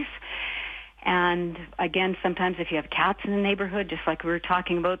chickadees. And again, sometimes if you have cats in the neighborhood, just like we were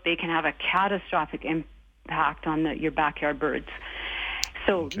talking about, they can have a catastrophic impact on your backyard birds.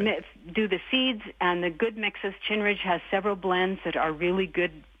 So do the seeds and the good mixes. Chin Ridge has several blends that are really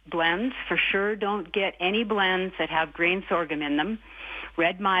good blends. For sure, don't get any blends that have grain sorghum in them.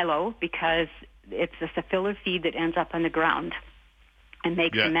 Red Milo, because it's just a filler feed that ends up on the ground and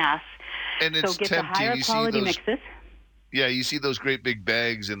makes a mess. And it's so get tempting. the higher quality mixes. Yeah, you see those great big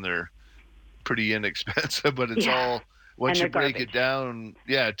bags, and they're pretty inexpensive, but it's all, once you break it down,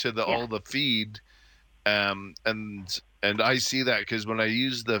 to all the feed, and I see that because when I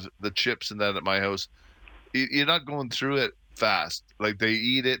use the chips and that at my house, you're not going through it fast. Like they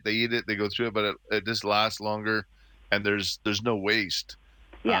eat it, they go through it, but it just lasts longer, and there's no waste.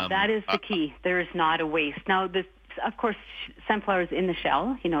 Yeah, that is the key. There is not a waste. Now, of course, sunflowers in the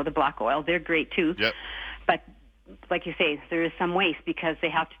shell, the black oil, they're great too. Yep. But like you say, there is some waste because they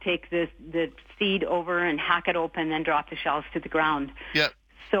have to take the seed over and hack it open and then drop the shells to the ground. Yep.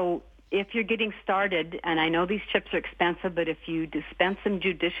 So if you're getting started, and I know these chips are expensive, but if you dispense them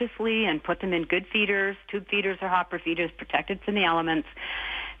judiciously and put them in good feeders, tube feeders or hopper feeders protected from the elements,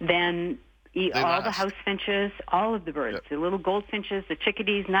 then all the house finches, all of the birds, the little goldfinches, the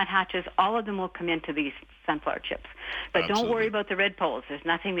chickadees, nuthatches, all of them will come into these sunflower chips. But don't worry about the red polls. There's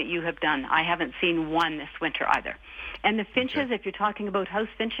nothing that you have done. I haven't seen one this winter either. And the finches, if you're talking about house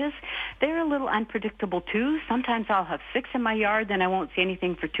finches, they're a little unpredictable too. Sometimes I'll have 6 in my yard, then I won't see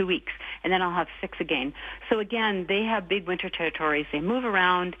anything for 2 weeks, and then I'll have 6 again. So again, they have big winter territories. They move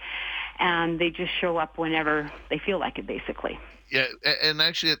around, and they just show up whenever they feel like it, basically. Yeah, and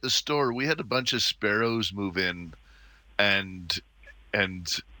actually at the store, we had a bunch of sparrows move in, and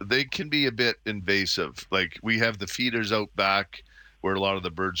they can be a bit invasive. Like we have the feeders out back where a lot of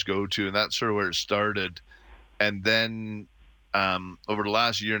the birds go to, and that's sort of where it started. And then over the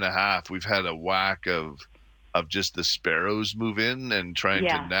last year and a half, we've had a whack of just the sparrows move in and trying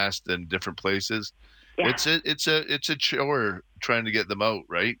to nest in different places. Yeah. It's a chore trying to get them out,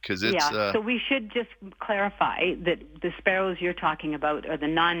 right? Because it's so we should just clarify that the sparrows you're talking about are the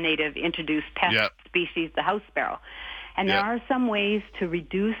non-native introduced pest species, the house sparrow, and there are some ways to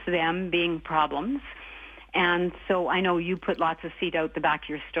reduce them being problems. And so I know you put lots of seed out the back of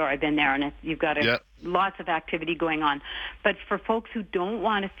your store. I've been there, and you've got lots of activity going on. But for folks who don't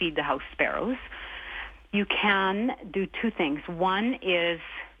want to feed the house sparrows, you can do 2 things. One is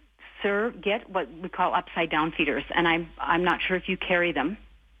get what we call upside-down feeders, and I'm not sure if you carry them,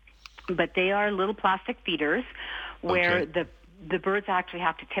 but they are little plastic feeders where the birds actually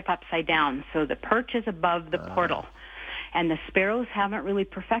have to tip upside down, so the perch is above the portal, and the sparrows haven't really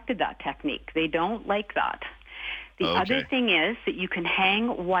perfected that technique. They don't like that. The other thing is that you can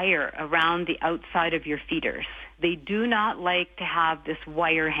hang wire around the outside of your feeders. They do not like to have this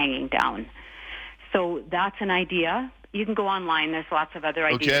wire hanging down. So that's an idea. You can go online. There's lots of other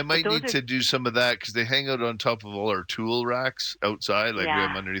ideas. Okay, I might need to do some of that because they hang out on top of all our tool racks outside, like we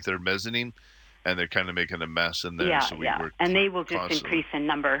have underneath our mezzanine, and they're kind of making a mess in there. So we work and they will just constantly increase in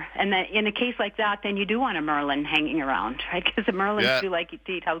number. And then in a case like that, then you do want a Merlin hanging around, right? Because the Merlins do like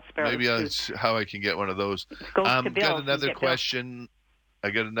to eat house sparrows. Maybe that's how I can get one of those. Got another question. I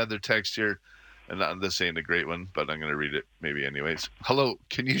got another text here. And this ain't a great one, but I'm going to read it maybe anyways. Hello,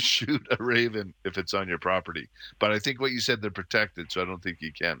 can you shoot a raven if it's on your property? But I think what you said, they're protected, so I don't think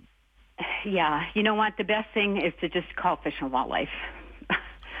you can. Yeah. You know what? The best thing is to just call Fish and Wildlife.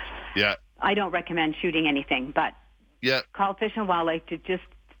 Yeah. I don't recommend shooting anything, but call Fish and Wildlife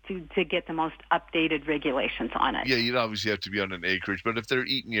to get the most updated regulations on it. Yeah, you'd obviously have to be on an acreage, but if they're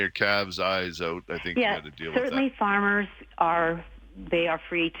eating your calves' eyes out, I think you got to deal with that. Certainly farmers are they are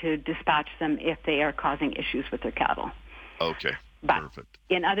free to dispatch them if they are causing issues with their cattle. Okay, but perfect.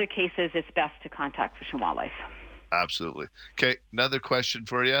 In other cases, it's best to contact Fish and Wildlife. Absolutely. Okay, another question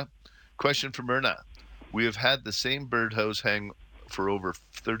for you. Question from Myrna. We have had the same birdhouse hang for over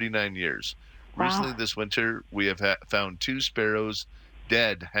 39 years. Wow. Recently this winter, we have found 2 sparrows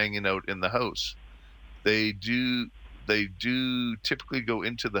dead hanging out in the house. They do typically go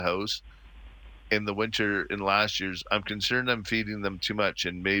into the house in the winter in last year's. I'm concerned I'm feeding them too much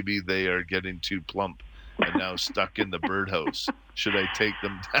and maybe they are getting too plump and now stuck in the birdhouse. Should I take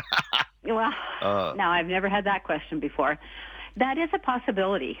them? Well, now I've never had that question before. That is a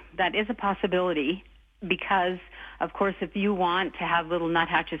possibility. Because, of course, if you want to have little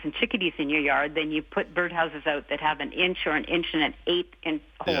nuthatches and chickadees in your yard, then you put birdhouses out that have an inch or an inch and an eighth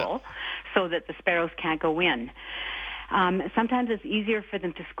hole so that the sparrows can't go in. Sometimes it's easier for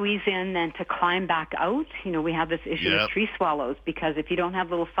them to squeeze in than to climb back out. You know, we have this issue with tree swallows because if you don't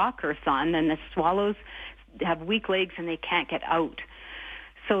have little saw curse on, then the swallows have weak legs and they can't get out.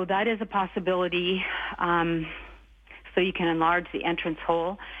 So that is a possibility. So you can enlarge the entrance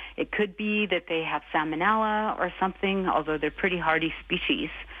hole. It could be that they have salmonella or something, although they're pretty hardy species.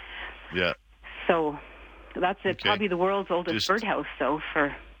 Yeah. So that's probably the world's oldest birdhouse, though,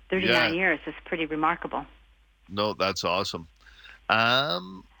 for 39 years. It's pretty remarkable. No, that's awesome.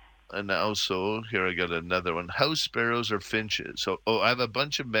 And also, here I got another one. House sparrows or finches? So, I have a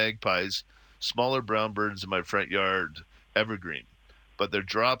bunch of magpies, smaller brown birds in my front yard, evergreen. But their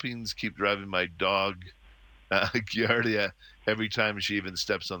droppings keep driving my dog, Giardia, every time she even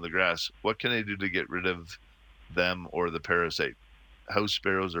steps on the grass. What can I do to get rid of them or the parasite? House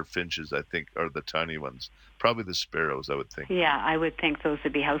sparrows or finches, I think, are the tiny ones. Probably the sparrows, I would think. Yeah, I would think those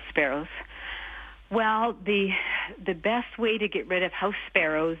would be house sparrows. Well, the best way to get rid of house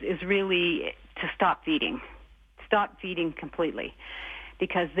sparrows is really to stop feeding. Stop feeding completely.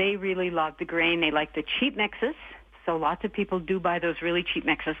 Because they really love the grain. They like the cheap mixes. So lots of people do buy those really cheap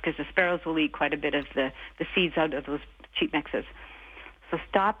mixes because the sparrows will eat quite a bit of the seeds out of those cheap mixes. So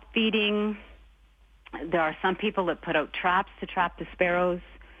stop feeding. There are some people that put out traps to trap the sparrows.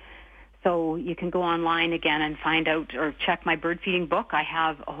 So you can go online again and find out or check my bird feeding book. I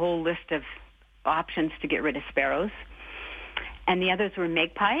have a whole list of options to get rid of sparrows. And the others were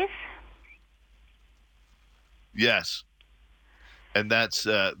magpies? Yes. And that's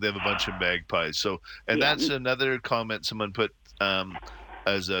they have a bunch of magpies. So, and that's another comment someone put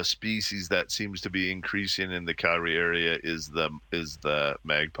as a species that seems to be increasing in the Calgary area is the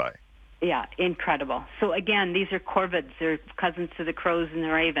magpie. Yeah, incredible. So again, these are corvids. They're cousins to the crows and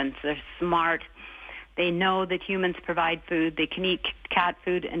the ravens. They're smart. They know that humans provide food. They can eat cat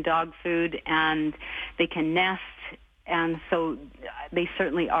food and dog food, and they can nest. And so they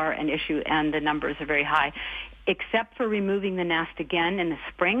certainly are an issue, and the numbers are very high. Except for removing the nest again in the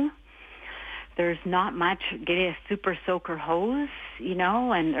spring, there's not much. Get a super soaker hose,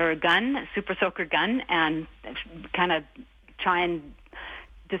 or a gun, a super soaker gun, and kind of try and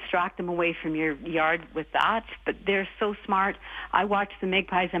distract them away from your yard with that. But they're so smart. I watch the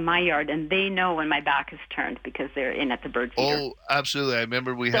magpies in my yard, and they know when my back is turned because they're in at the bird feeder. Oh, absolutely. I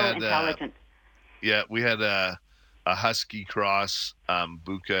remember we had intelligent. We had a husky cross,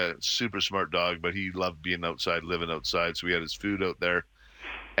 Buka, super smart dog, but he loved being outside, living outside. So we had his food out there,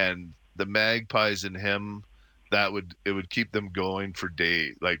 and the magpies in him, it would keep them going for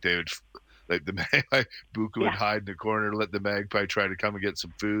days. Like the magpie, Buka would hide in the corner, let the magpie try to come and get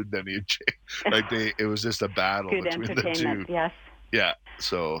some food. Then it was just a battle Good between the two. Yes. Yeah.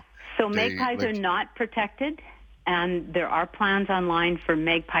 So magpies are not protected. And there are plans online for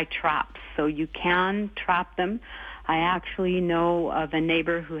magpie traps, so you can trap them. I actually know of a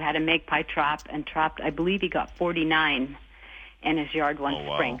neighbor who had a magpie trap and trapped, I believe he got 49 in his yard one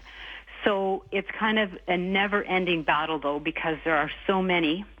spring. Wow. So it's kind of a never-ending battle, though, because there are so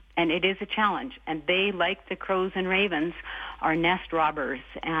many, and it is a challenge. And they, like the crows and ravens, are nest robbers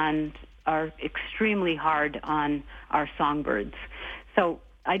and are extremely hard on our songbirds. So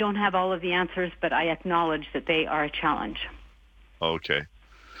I don't have all of the answers, but I acknowledge that they are a challenge. Okay.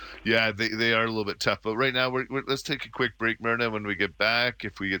 Yeah, they are a little bit tough. But right now, let's take a quick break, Myrna. When we get back,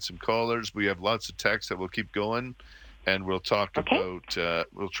 if we get some callers, we have lots of texts that we'll keep going. And we'll talk about,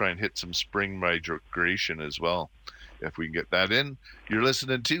 we'll try and hit some spring migration as well, if we can get that in. You're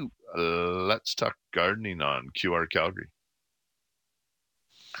listening to Let's Talk Gardening on QR Calgary.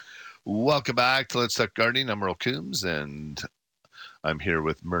 Welcome back to Let's Talk Gardening. I'm Merle Coombs, and I'm here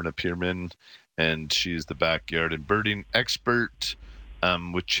with Myrna Pearman, and she's the backyard and birding expert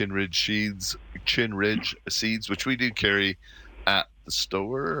with Chin Ridge Seeds, which we do carry at the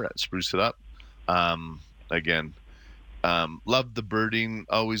store at Spruce It Up. Again, Love the birding.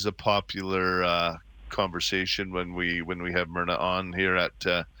 Always a popular conversation when we have Myrna on here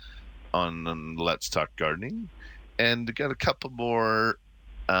at on Let's Talk Gardening, and got a couple more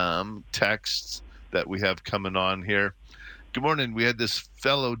texts that we have coming on here. Good morning. We had this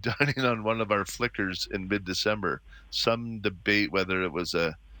fellow dining on one of our flickers in mid-December. Some debate whether it was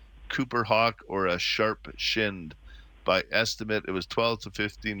a Cooper hawk or a sharp-shinned. By estimate, it was 12 to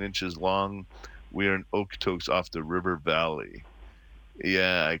 15 inches long. We are in Okotoks off the River Valley.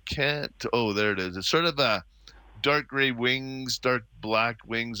 Yeah, I can't. Oh, there it is. It's sort of a dark gray wings, dark black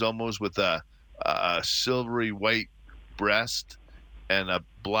wings, almost with a silvery white breast and a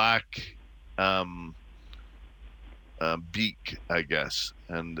black beak, I guess.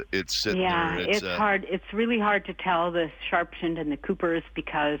 And it's sitting there. It's hard. It's really hard to tell the sharp-shinned and the Coopers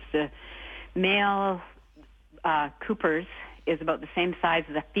because the male Coopers is about the same size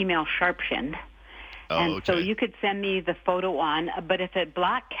as the female sharp-shinned. So you could send me the photo on, but if it's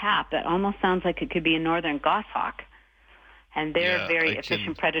black cap, that almost sounds like it could be a northern goshawk. And they're very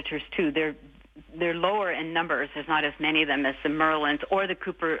efficient predators too. They're lower in numbers. There's not as many of them as the Merlins or the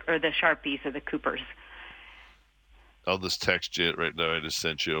Cooper or the Sharpies or the Coopers. I'll just text you it right now. I just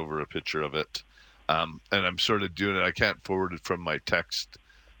sent you over a picture of it. And I'm sort of doing it. I can't forward it from my text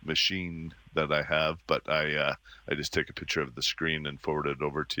machine that I have, but I just take a picture of the screen and forward it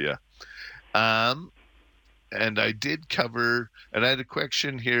over to you. And I did cover, and I had a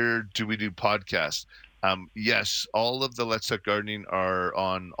question here, do we do podcasts? Yes, all of the Let's Talk Gardening are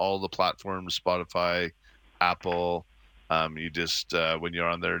on all the platforms, Spotify, Apple. You just, when you're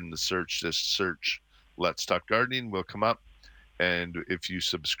on there in the search, just search Let's Talk Gardening, will come up. And if you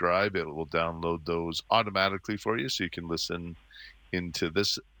subscribe, it will download those automatically for you so you can listen into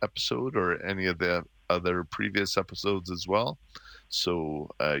this episode or any of the other previous episodes as well. So,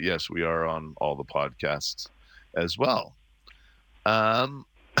 yes, we are on all the podcasts as well. And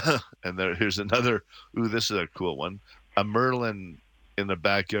here's another, this is a cool one. A Merlin in the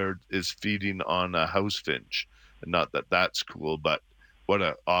backyard is feeding on a house finch. And not that that's cool, but what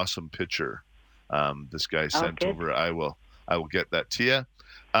an awesome picture this guy sent over. I will get that to you.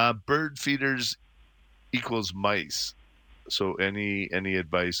 Bird feeders equals mice. So any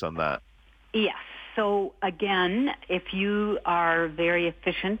advice on that? Yes. So again, if you are very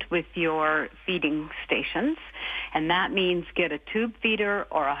efficient with your feeding stations, and that means get a tube feeder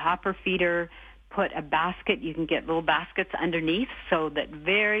or a hopper feeder, put a basket, you can get little baskets underneath so that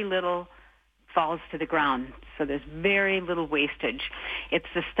very little falls to the ground. So there's very little wastage. It's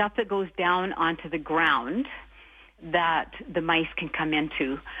the stuff that goes down onto the ground that the mice can come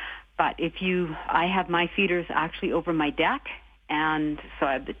into. But I have my feeders actually over my deck, and so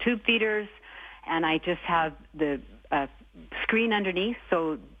I have the tube feeders, and I just have the screen underneath,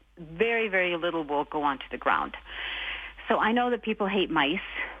 so very, very little will go onto the ground. So I know that people hate mice.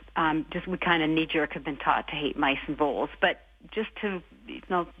 We kind of knee-jerk have been taught to hate mice and voles, but just to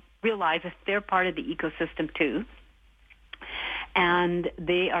realize that they're part of the ecosystem too. And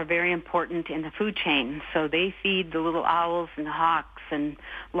they are very important in the food chain. So they feed the little owls and hawks, and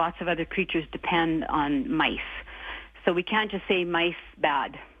lots of other creatures depend on mice. So we can't just say mice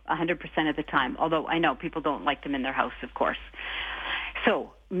bad 100% of the time, although I know people don't like them in their house, of course.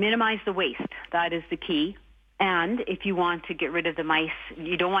 So minimize the waste. That is the key. And if you want to get rid of the mice,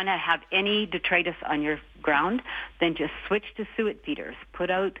 you don't want to have any detritus on your ground, then just switch to suet feeders. Put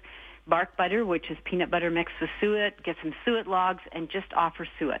out bark butter, which is peanut butter mixed with suet, get some suet logs, and just offer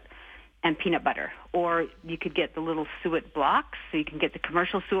suet and peanut butter. Or you could get the little suet blocks, so you can get the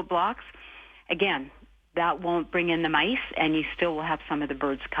commercial suet blocks. Again, that won't bring in the mice, and you still will have some of the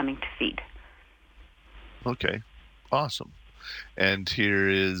birds coming to feed. Okay, awesome. And here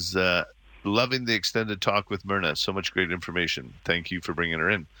is loving the extended talk with Myrna. So much great information. Thank you for bringing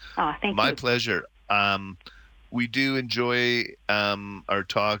her in. Oh, thank you. My pleasure. We do enjoy our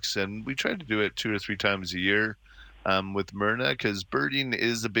talks, and we try to do it 2 or 3 times a year with Myrna, because birding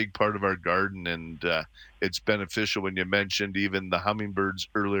is a big part of our garden, and it's beneficial. When you mentioned even the hummingbirds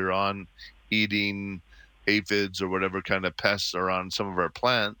earlier on eating aphids or whatever kind of pests are on some of our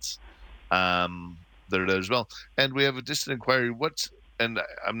plants, they're there as well. And we have a distant inquiry. And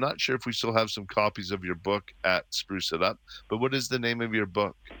I'm not sure if we still have some copies of your book at Spruce It Up, but what is the name of your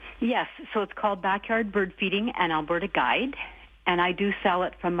book? Yes, so it's called Backyard Bird Feeding, an Alberta Guide, and I do sell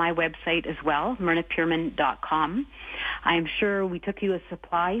it from my website as well, myrnapierman.com. I'm sure we took you a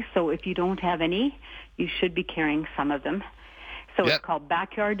supply, so if you don't have any, you should be carrying some of them. So It's called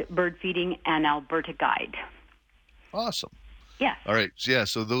Backyard Bird Feeding, an Alberta Guide. Awesome. Yeah. All right. Yeah,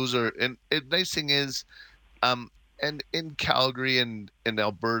 so those are, and nice thing is, and in Calgary and in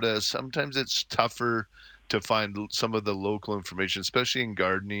Alberta, sometimes it's tougher to find some of the local information, especially in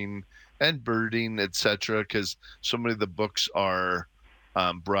gardening and birding, etc. Because so many of the books are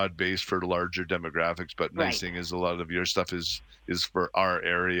broad-based for larger demographics. But nice thing is a lot of your stuff is for our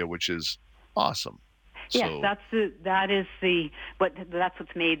area, which is awesome. Yes, that's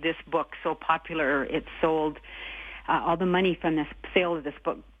what's made this book so popular. It's sold. All the money from the sale of this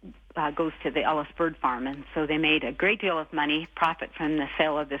book goes to the Ellis Bird Farm, and so they made a great deal of profit from the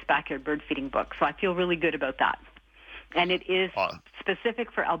sale of this backyard bird feeding book. So I feel really good about that. And it is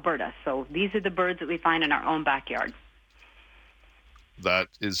specific for Alberta. So these are the birds that we find in our own backyard. That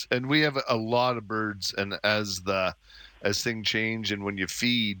is, and we have a lot of birds. And as things change, and when you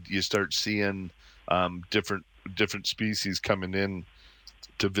feed, you start seeing different species coming in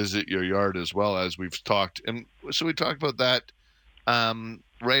to visit your yard as well, as we've talked. And so we talked about that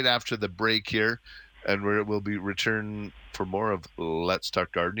right after the break here, and we'll be returning for more of Let's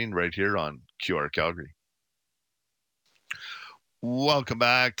Talk Gardening right here on QR Calgary. Welcome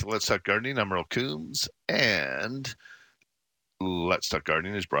back to Let's Talk Gardening. I'm Merle Coombs, and Let's Talk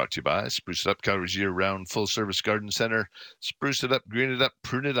Gardening is brought to you by Spruce It Up, Calgary's year-round full-service garden center. Spruce it up, green it up,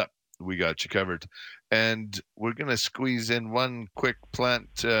 prune it up. We got you covered. And we're going to squeeze in one quick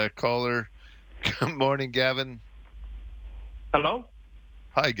plant caller. Good morning, Gavin. Hello?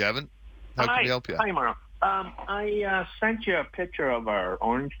 Hi, Gavin. How can we help you? Hi, Merle. I sent you a picture of our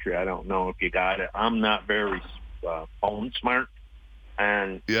orange tree. I don't know if you got it. I'm not very phone smart.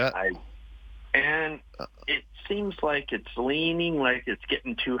 And it seems like it's leaning like it's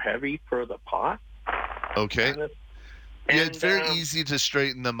getting too heavy for the pot. Okay. It's very easy to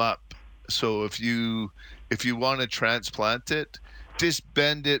straighten them up. So if you want to transplant it, just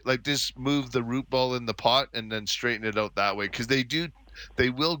bend it, like just move the root ball in the pot and then straighten it out that way, because they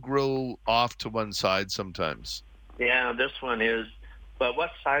will grow off to one side sometimes. Yeah, this one is. But what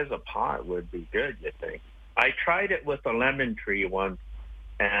size of pot would be good, you think? I tried it with a lemon tree once,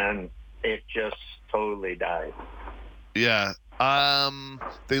 and it just totally died. Yeah.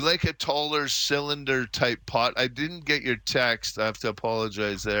 They like a taller cylinder type pot. I didn't get your text. I have to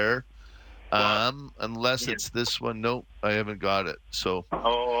apologize there. Unless it's this one. Nope, I haven't got it. So.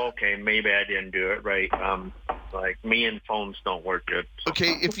 Oh, okay. Maybe I didn't do it right. Like me and phones don't work good. So.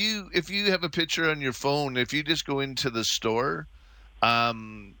 Okay, if you have a picture on your phone, if you just go into the store,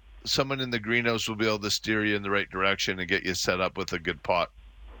 someone in the greenhouse will be able to steer you in the right direction and get you set up with a good pot.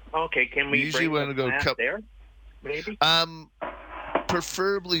 Okay, can we usually bring want to go there? Maybe.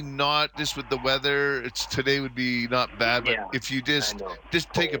 Preferably not. Just with the weather, today would be not bad. But if you just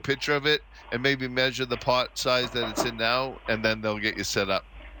take a picture of it and maybe measure the pot size that it's in now, and then they'll get you set up.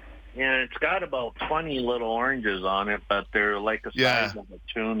 Yeah, it's got about 20 little oranges on it, but they're like the size of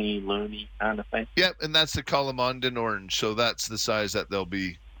a loony kind of thing. Yep, and that's the Colomondan orange, so that's the size that they'll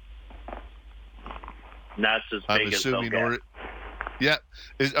be. That's as big as they'll get. Yeah.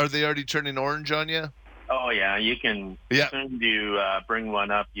 Are they already turning orange on you? Oh, yeah. You can, as soon as you bring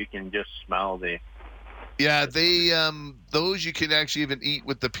one up, you can just smell the... Yeah, those you can actually even eat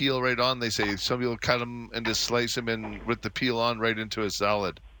with the peel right on, they say. Some people cut them and just slice them in with the peel on right into a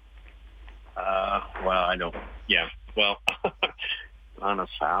salad. Well, I don't... Yeah, well, on a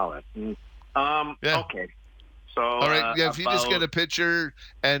salad. Okay. So, all right, if you just get a picture,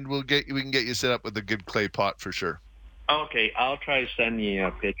 and we can get you set up with a good clay pot for sure. Okay, I'll try to send you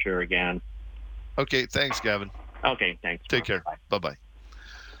a picture again. Okay, thanks, Gavin. Okay, thanks. Take care. Bye-bye.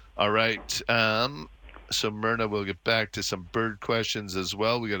 All right. So, Myrna, we'll get back to some bird questions as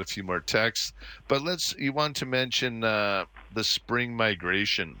well. We got a few more texts. But you want to mention the spring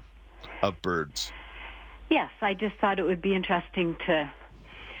migration of birds. Yes, I just thought it would be interesting to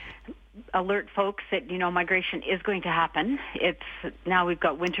alert folks that, migration is going to happen. Now we've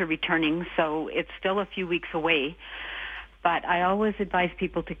got winter returning, so it's still a few weeks away. But I always advise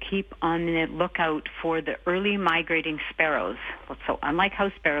people to keep on the lookout for the early migrating sparrows. So unlike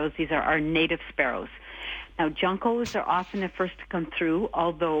house sparrows, these are our native sparrows. Now, juncos are often the first to come through,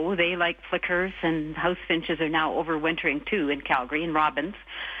 although they, like flickers and house finches, are now overwintering too in Calgary, and robins,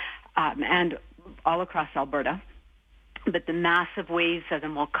 and all across Alberta. But the massive waves of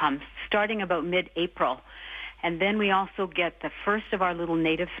them will come starting about mid-April. And then we also get the first of our little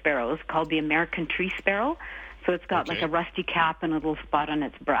native sparrows called the American tree sparrow. So it's got like a rusty cap and a little spot on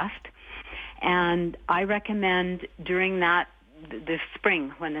its breast. And I recommend during this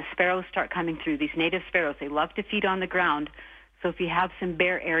spring, when the sparrows start coming through, these native sparrows, they love to feed on the ground. So if you have some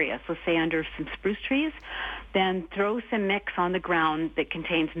bare areas, let's say under some spruce trees, then throw some mix on the ground that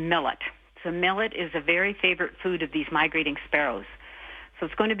contains millet. So millet is a very favorite food of these migrating sparrows. So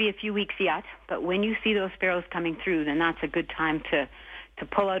it's going to be a few weeks yet, but when you see those sparrows coming through, then that's a good time to to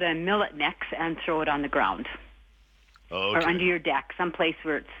pull out a millet mix and throw it on the ground or under your deck, someplace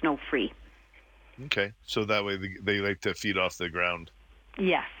where it's snow-free. Okay, so that way they like to feed off the ground.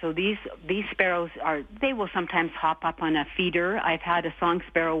 Yes, so these sparrows they will sometimes hop up on a feeder. I've had a song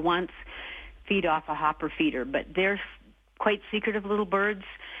sparrow once feed off a hopper feeder, but they're quite secretive little birds,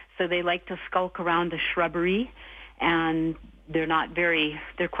 so they like to skulk around the shrubbery, and they're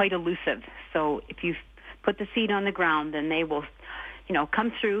quite elusive. So if you put the seed on the ground, then they will,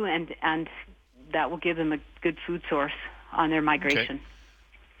 come through, and that will give them a good food source on their migration.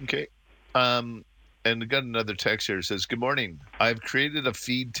 Okay. And I got another text here. It says, "Good morning. I've created a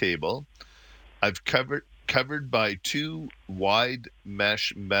feed table. I've covered by 2 wide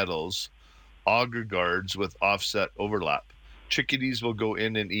mesh metals, auger guards with offset overlap. Chickadees will go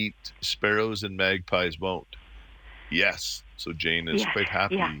in and eat. Sparrows and magpies won't." Yes. So Jane is quite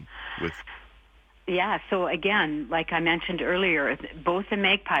happy with. Yeah. So again, like I mentioned earlier, both the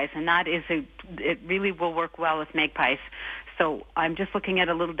magpies, and it really will work well with magpies. So I'm just looking at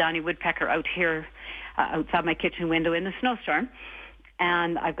a little downy woodpecker out here outside my kitchen window in the snowstorm,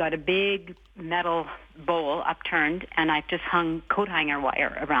 and I've got a big metal bowl upturned, and I've just hung coat hanger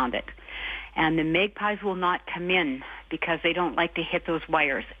wire around it. And the magpies will not come in because they don't like to hit those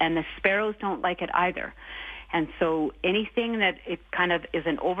wires, and the sparrows don't like it either. And so anything that it kind of is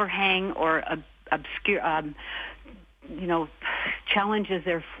an overhang or obscure, challenges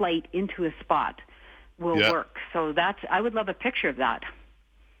their flight into a spot will work. So I would love a picture of that.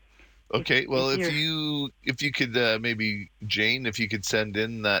 Okay, well, if you could maybe, Jane, if you could send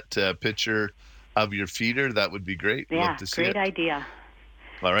in that picture of your feeder, that would be great. Yeah, love to see great it. idea.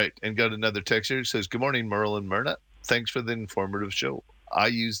 All right, and got another text here. It says, "Good morning, Merle and Myrna. Thanks for the informative show. I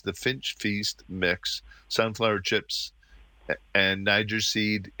use the Finch Feast mix, sunflower chips, and Niger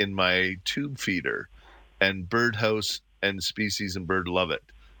seed in my tube feeder, and birdhouse and species and bird love it.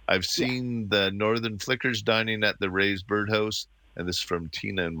 I've seen the northern flickers dining at the Ray's Birdhouse, and this is from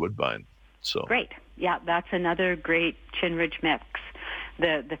Tina and Woodbine." So great. Yeah, that's another great Chin Ridge mix.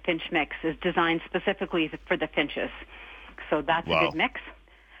 The finch mix is designed specifically for the finches. So that's a good mix.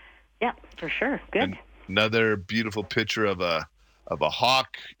 Yeah, for sure. Good. And another beautiful picture of a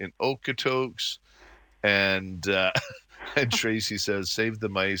hawk in Okotoks, and Tracy says, "Save the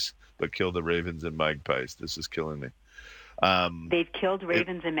mice, but kill the ravens and magpies." This is killing me. They've killed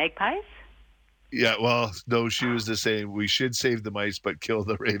ravens and magpies? Yeah, well, no, she was just saying we should save the mice, but kill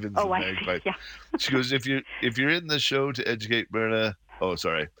the ravens and magpies. Yeah. She goes, if you're in the show to educate Myrna, how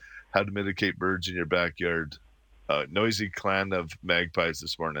to mitigate birds in your backyard. Noisy clan of magpies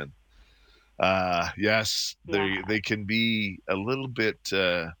this morning. Yes, they can be a little bit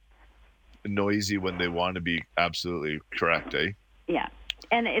noisy when they want to be absolutely correct, eh? Yeah.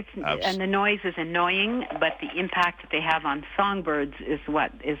 And the noise is annoying, but the impact that they have on songbirds is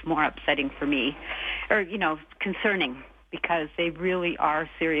what is more upsetting for me, or concerning, because they really are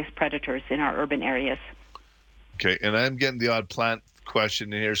serious predators in our urban areas. Okay, and I'm getting the odd plant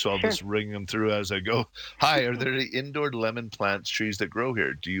question in here, so I'll just ring them through as I go. Hi, are there any indoor lemon plants, trees that grow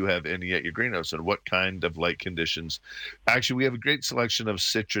here? Do you have any at your greenhouse, and what kind of light conditions? Actually, we have a great selection of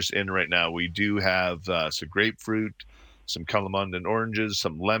citrus in right now. We do have some grapefruit, some Calamandan oranges,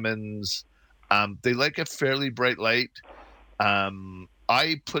 some lemons. They like a fairly bright light.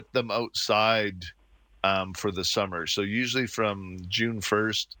 I put them outside for the summer. So usually from June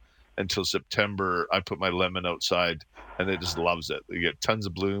 1st until September, I put my lemon outside, and it just loves it. They get tons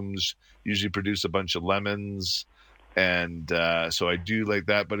of blooms, usually produce a bunch of lemons. And so I do like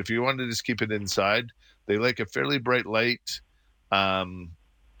that. But if you want to just keep it inside, they like a fairly bright light.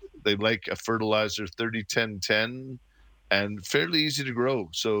 They like a fertilizer 30-10-10. And fairly easy to grow.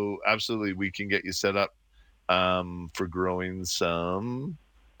 So absolutely, we can get you set up for growing some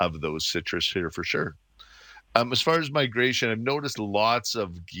of those citrus here for sure. As far as migration, I've noticed lots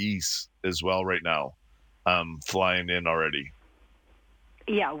of geese as well right now flying in already.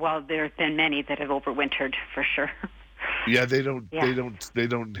 Yeah, well, there have been many that have overwintered for sure. Yeah, they don't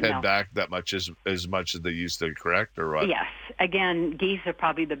head back that much as much as they used to, correct, or what? Yes. Again, geese are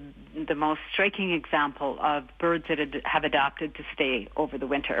probably the most striking example of birds that have adopted to stay over the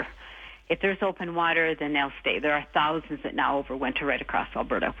winter. If there's open water, then they'll stay. There are thousands that now overwinter right across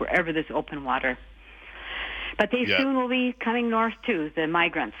Alberta, wherever there's open water. But they soon will be coming north too. The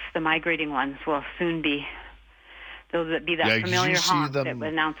migrants, the migrating ones, will soon be. They'll be that familiar honk that would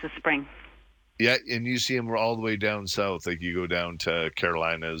announce the spring. Yeah, and you see them all the way down south. Like you go down to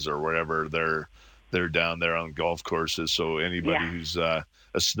Carolinas or wherever, they're down there on golf courses. So anybody who's a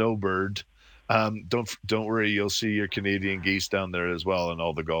snowbird, Don't worry, you'll see your Canadian geese down there as well, and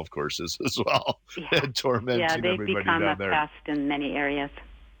all the golf courses as well, tormenting they've everybody become down a there. pest in many areas.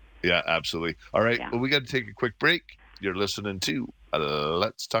 Yeah, absolutely. All right, Yeah. well, we got to take a quick break. You're listening to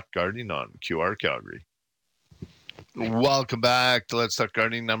Let's Talk Gardening on QR Calgary. Welcome back to Let's Talk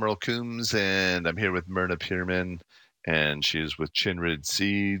Gardening. I'm Earl Coombs, and I'm here with Myrna Pearman, and she is with Chinrid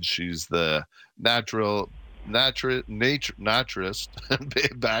Seeds. She's the naturist,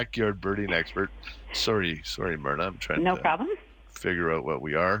 backyard birding expert. Sorry, Myrna. I'm trying to figure out what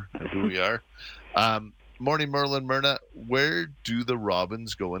we are and who we are. Morning, Merlin. Myrna, where do the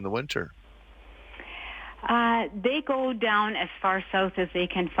robins go in the winter? They go down as far south as they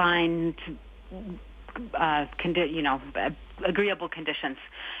can find, agreeable conditions.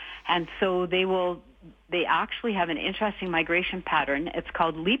 And so they actually have an interesting migration pattern. It's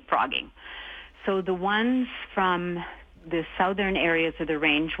called leapfrogging. So the ones from the southern areas of the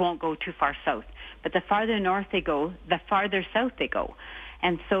range won't go too far south. But the farther north they go, the farther south they go.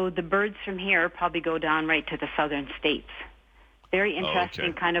 And so the birds from here probably go down right to the southern states. Very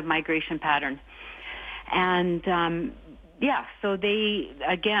interesting kind of migration pattern. And, so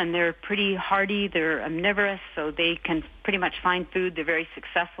they're pretty hardy. They're omnivorous, so they can pretty much find food. They're very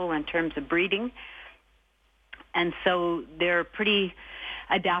successful in terms of breeding. And so they're pretty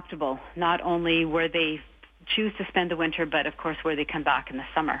adaptable, not only where they choose to spend the winter, but, of course, where they come back in the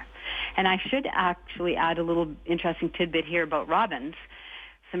summer. And I should actually add a little interesting tidbit here about robins.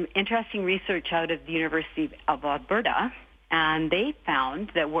 Some interesting research out of the University of Alberta, and they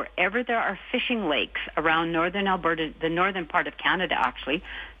found that wherever there are fishing lakes around northern Alberta, the northern part of Canada actually,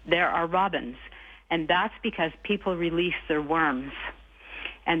 there are robins. And that's because people release their worms.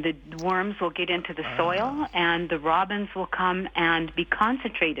 And the worms will get into the soil, and the robins will come and be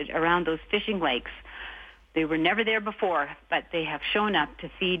concentrated around those fishing lakes. They were never there before, but they have shown up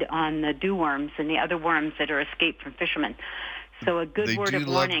to feed on the dew worms and the other worms that are escaped from fishermen. So a good word of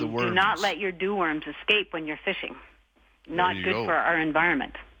warning, do not let your dew worms escape when you're fishing. Not good for our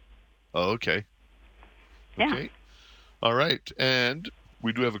environment. Oh, okay. Yeah. Okay. All right. And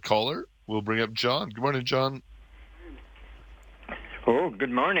we do have a caller. We'll bring up John. Good morning, John. Oh,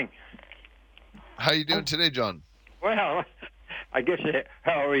 good morning. How you doing today, John? Well, I guess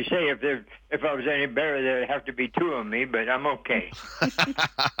I always say if I was any better, there'd have to be two of me, but I'm okay.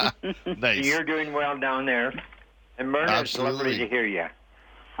 Nice. You're doing well down there. And Myrna, it's lovely to hear you.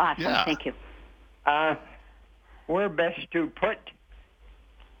 Awesome. Yeah. Thank you. Where best to put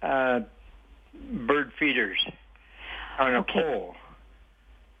bird feeders on a pole?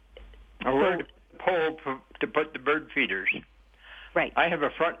 Or where to pole to put the bird feeders? Right. I have a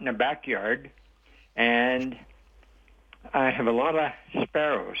front and a backyard, and I have a lot of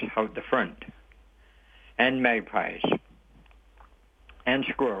sparrows out the front, and magpies, and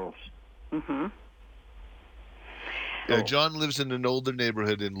squirrels. Mm-hmm. Yeah, John lives in an older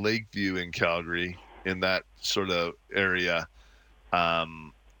neighborhood in Lakeview in Calgary, in that sort of area.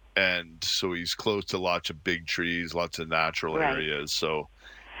 And so he's close to lots of big trees, lots of natural areas. So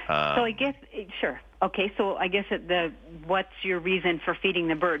I guess, sure. Okay, so I guess what's your reason for feeding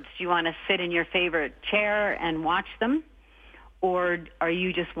the birds? Do you want to sit in your favorite chair and watch them? Or are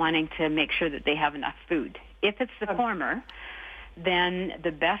you just wanting to make sure that they have enough food? If it's the former, then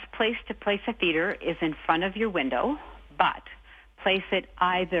the best place to place a feeder is in front of your window, but place it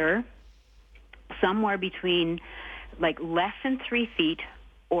either somewhere between less than 3 feet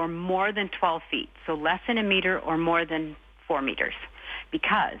or more than 12 feet. So less than a meter or more than 4 meters.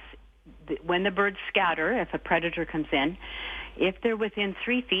 Because when the birds scatter, if a predator comes in, if they're within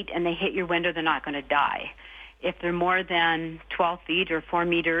 3 feet and they hit your window, they're not going to die. If they're more than 12 feet or 4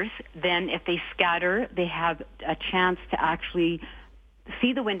 meters, then if they scatter, they have a chance to actually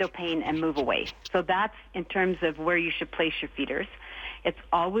see the window pane and move away. So that's in terms of where you should place your feeders. It's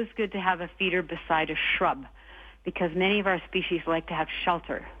always good to have a feeder beside a shrub because many of our species like to have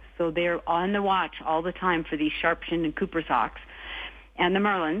shelter. So they're on the watch all the time for these sharp-shinned and Cooper's hawks and the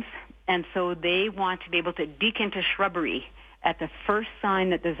merlins. And so they want to be able to deke into shrubbery at the first sign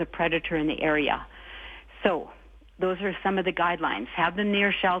that there's a predator in the area. So those are some of the guidelines. Have them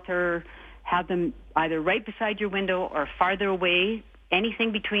near shelter, have them either right beside your window or farther away.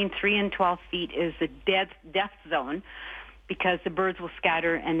 Anything between 3 and 12 feet is the death zone because the birds will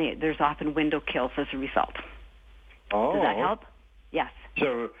scatter and there's often window kills as a result. Oh. Does that help? Yes.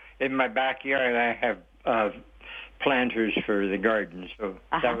 So in my backyard I have planters for the garden, so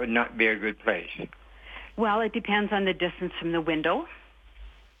that would not be a good place. Well, it depends on the distance from the window.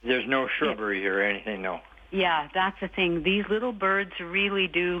 There's no shrubbery or anything, no. Yeah, that's the thing. These little birds really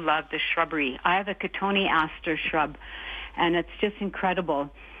do love the shrubbery. I have a Cotoneaster shrub, and it's just incredible.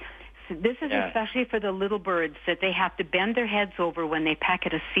 This is especially for the little birds that they have to bend their heads over when they peck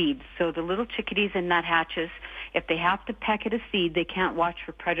at a seed. So the little chickadees and nuthatches, if they have to peck at a seed, they can't watch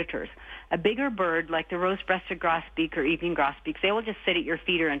for predators. A bigger bird, like the rose-breasted grosbeak or evening grosbeaks, they will just sit at your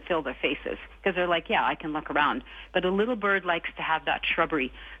feeder and fill their faces because they're like, yeah, I can look around. But a little bird likes to have that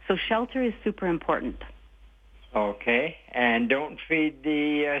shrubbery. So shelter is super important. Okay, and don't feed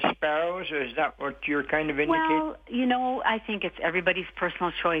the sparrows? Is that what you're kind of indicating? Well, I think it's everybody's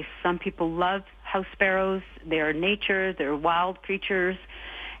personal choice. Some people love house sparrows. They're nature. They're wild creatures,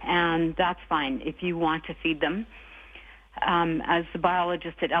 and that's fine if you want to feed them. As the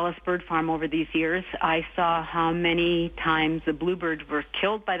biologist at Ellis Bird Farm over these years, I saw how many times the bluebirds were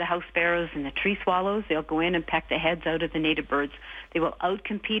killed by the house sparrows and the tree swallows. They'll go in and peck the heads out of the native birds. They will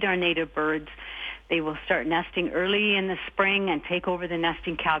outcompete our native birds. They will start nesting early in the spring and take over the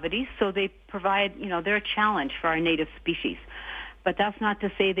nesting cavities. So they provide, they're a challenge for our native species. But that's not to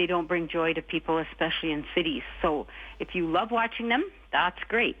say they don't bring joy to people, especially in cities. So if you love watching them, that's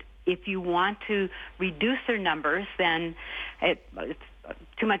great. If you want to reduce their numbers, then it's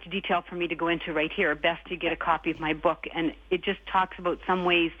too much detail for me to go into right here. Best to get a copy of my book. And it just talks about some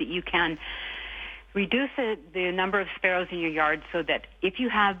ways that you can reduce the number of sparrows in your yard so that if you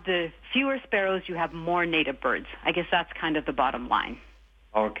have the fewer sparrows, you have more native birds. I guess that's kind of the bottom line.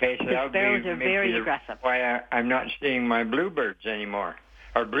 Okay, so that sparrows are very aggressive. Why I'm not seeing my bluebirds anymore,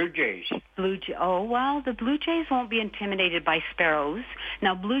 or blue jays. The blue jays won't be intimidated by sparrows.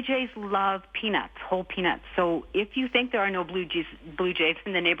 Now, blue jays love peanuts, whole peanuts. So if you think there are no blue jays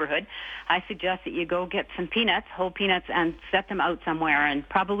in the neighborhood, I suggest that you go get some peanuts, whole peanuts, and set them out somewhere, and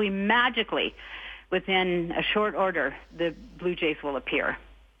probably magically, within a short order, the blue jays will appear.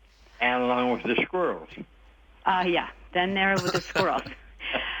 And along with the squirrels. Then they're with the squirrels.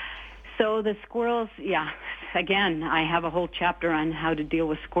 So the squirrels, again, I have a whole chapter on how to deal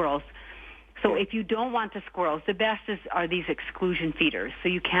with squirrels. So if you don't want the squirrels, the best are these exclusion feeders. So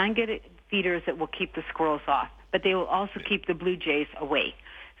you can get feeders that will keep the squirrels off, but they will also keep the blue jays away.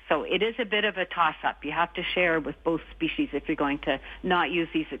 So it is a bit of a toss-up. You have to share with both species if you're going to not use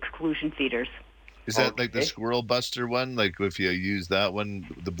these exclusion feeders. Is that like the squirrel buster one? Like if you use that one,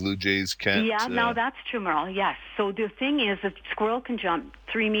 the blue jays can't? Yeah, no, that's true, Merle. Yes. So the thing is, a squirrel can jump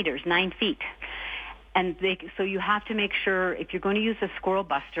 3 meters, 9 feet. And so you have to make sure if you're going to use a squirrel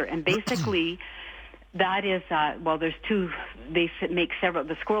buster, and basically that is, there's two, they make several,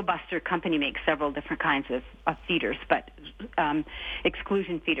 the Squirrel Buster company makes several different kinds of feeders, but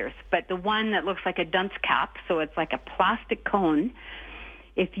exclusion feeders. But the one that looks like a dunce cap, so it's like a plastic cone,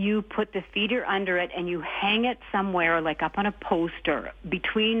 if you put the feeder under it and you hang it somewhere, like up on a post or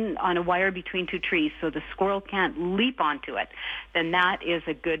on a wire between two trees so the squirrel can't leap onto it, then that is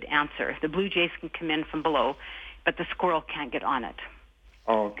a good answer. The blue jays can come in from below, but the squirrel can't get on it.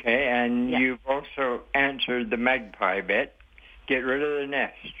 Okay, and you've also answered the magpie bit. Get rid of the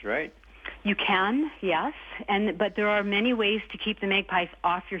nest, right? You can, yes, but there are many ways to keep the magpies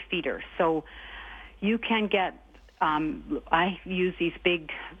off your feeder. So you can get I use these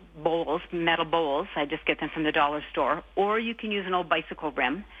big bowls, metal bowls. I just get them from the dollar store. Or you can use an old bicycle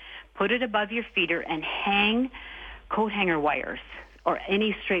rim, put it above your feeder, and hang coat hanger wires or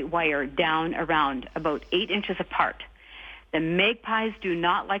any straight wire down around about 8 inches apart. The magpies do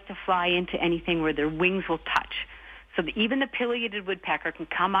not like to fly into anything where their wings will touch. So even the pileated woodpecker can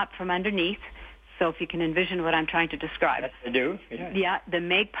come up from underneath. So if you can envision what I'm trying to describe. Yes, I do. Yeah, the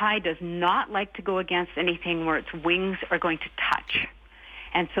magpie does not like to go against anything where its wings are going to touch.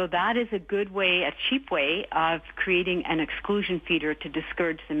 And so that is a good way, a cheap way of creating an exclusion feeder to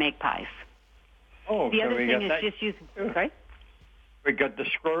discourage the magpies. Oh, the so other we thing got is just using, sorry? We got the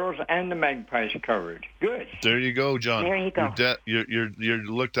squirrels and the magpies covered. Good. There you go, John. There you go. You're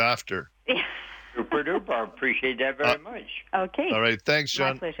looked after. Super duper. I appreciate that very much. Okay. All right. Thanks,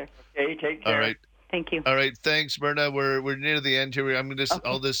 John. My pleasure. Okay, take care. All right. Thank you. All right, thanks, Myrna. We're near the end here.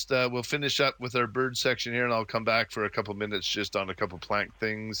 We'll finish up with our bird section here, and I'll come back for a couple minutes just on a couple plant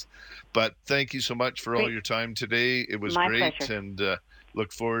things. But thank you so much for all your time today. It was great, pleasure. And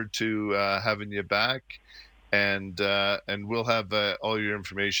look forward to having you back. And we'll have all your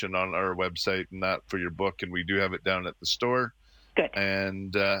information on our website and that for your book, and we do have it down at the store. Good.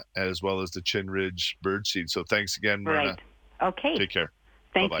 And as well as the Chin Ridge birdseed. So thanks again, Myrna. Right. Okay. Take care.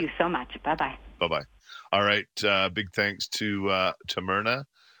 Thank Bye-bye. you so much. Bye-bye. Bye-bye. All right. Big thanks to Myrna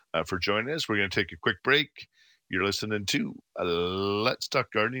for joining us. We're going to take a quick break. You're listening to Let's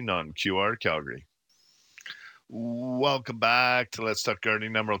Talk Gardening on QR Calgary. Welcome back to Let's Talk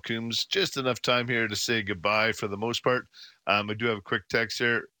Gardening. I'm Merle Coombs. Just enough time here to say goodbye for the most part. I do have a quick text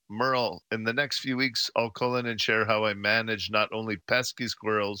here. Merle, in the next few weeks, I'll call in and share how I manage not only pesky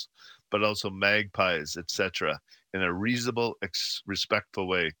squirrels, but also magpies, etc., in a reasonable, respectful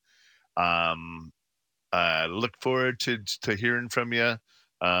way. Look forward to hearing from you.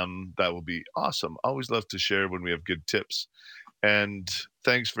 That will be awesome. Always love to share when we have good tips. And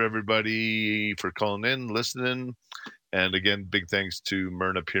thanks for everybody for calling in, listening. And again, big thanks to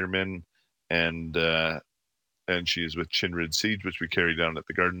Myrna Pierman, and she is with Chinrid Seeds, which we carry down at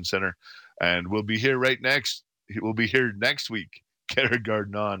the Garden Center. And we'll be here next week. Get our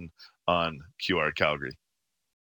garden on QR Calgary.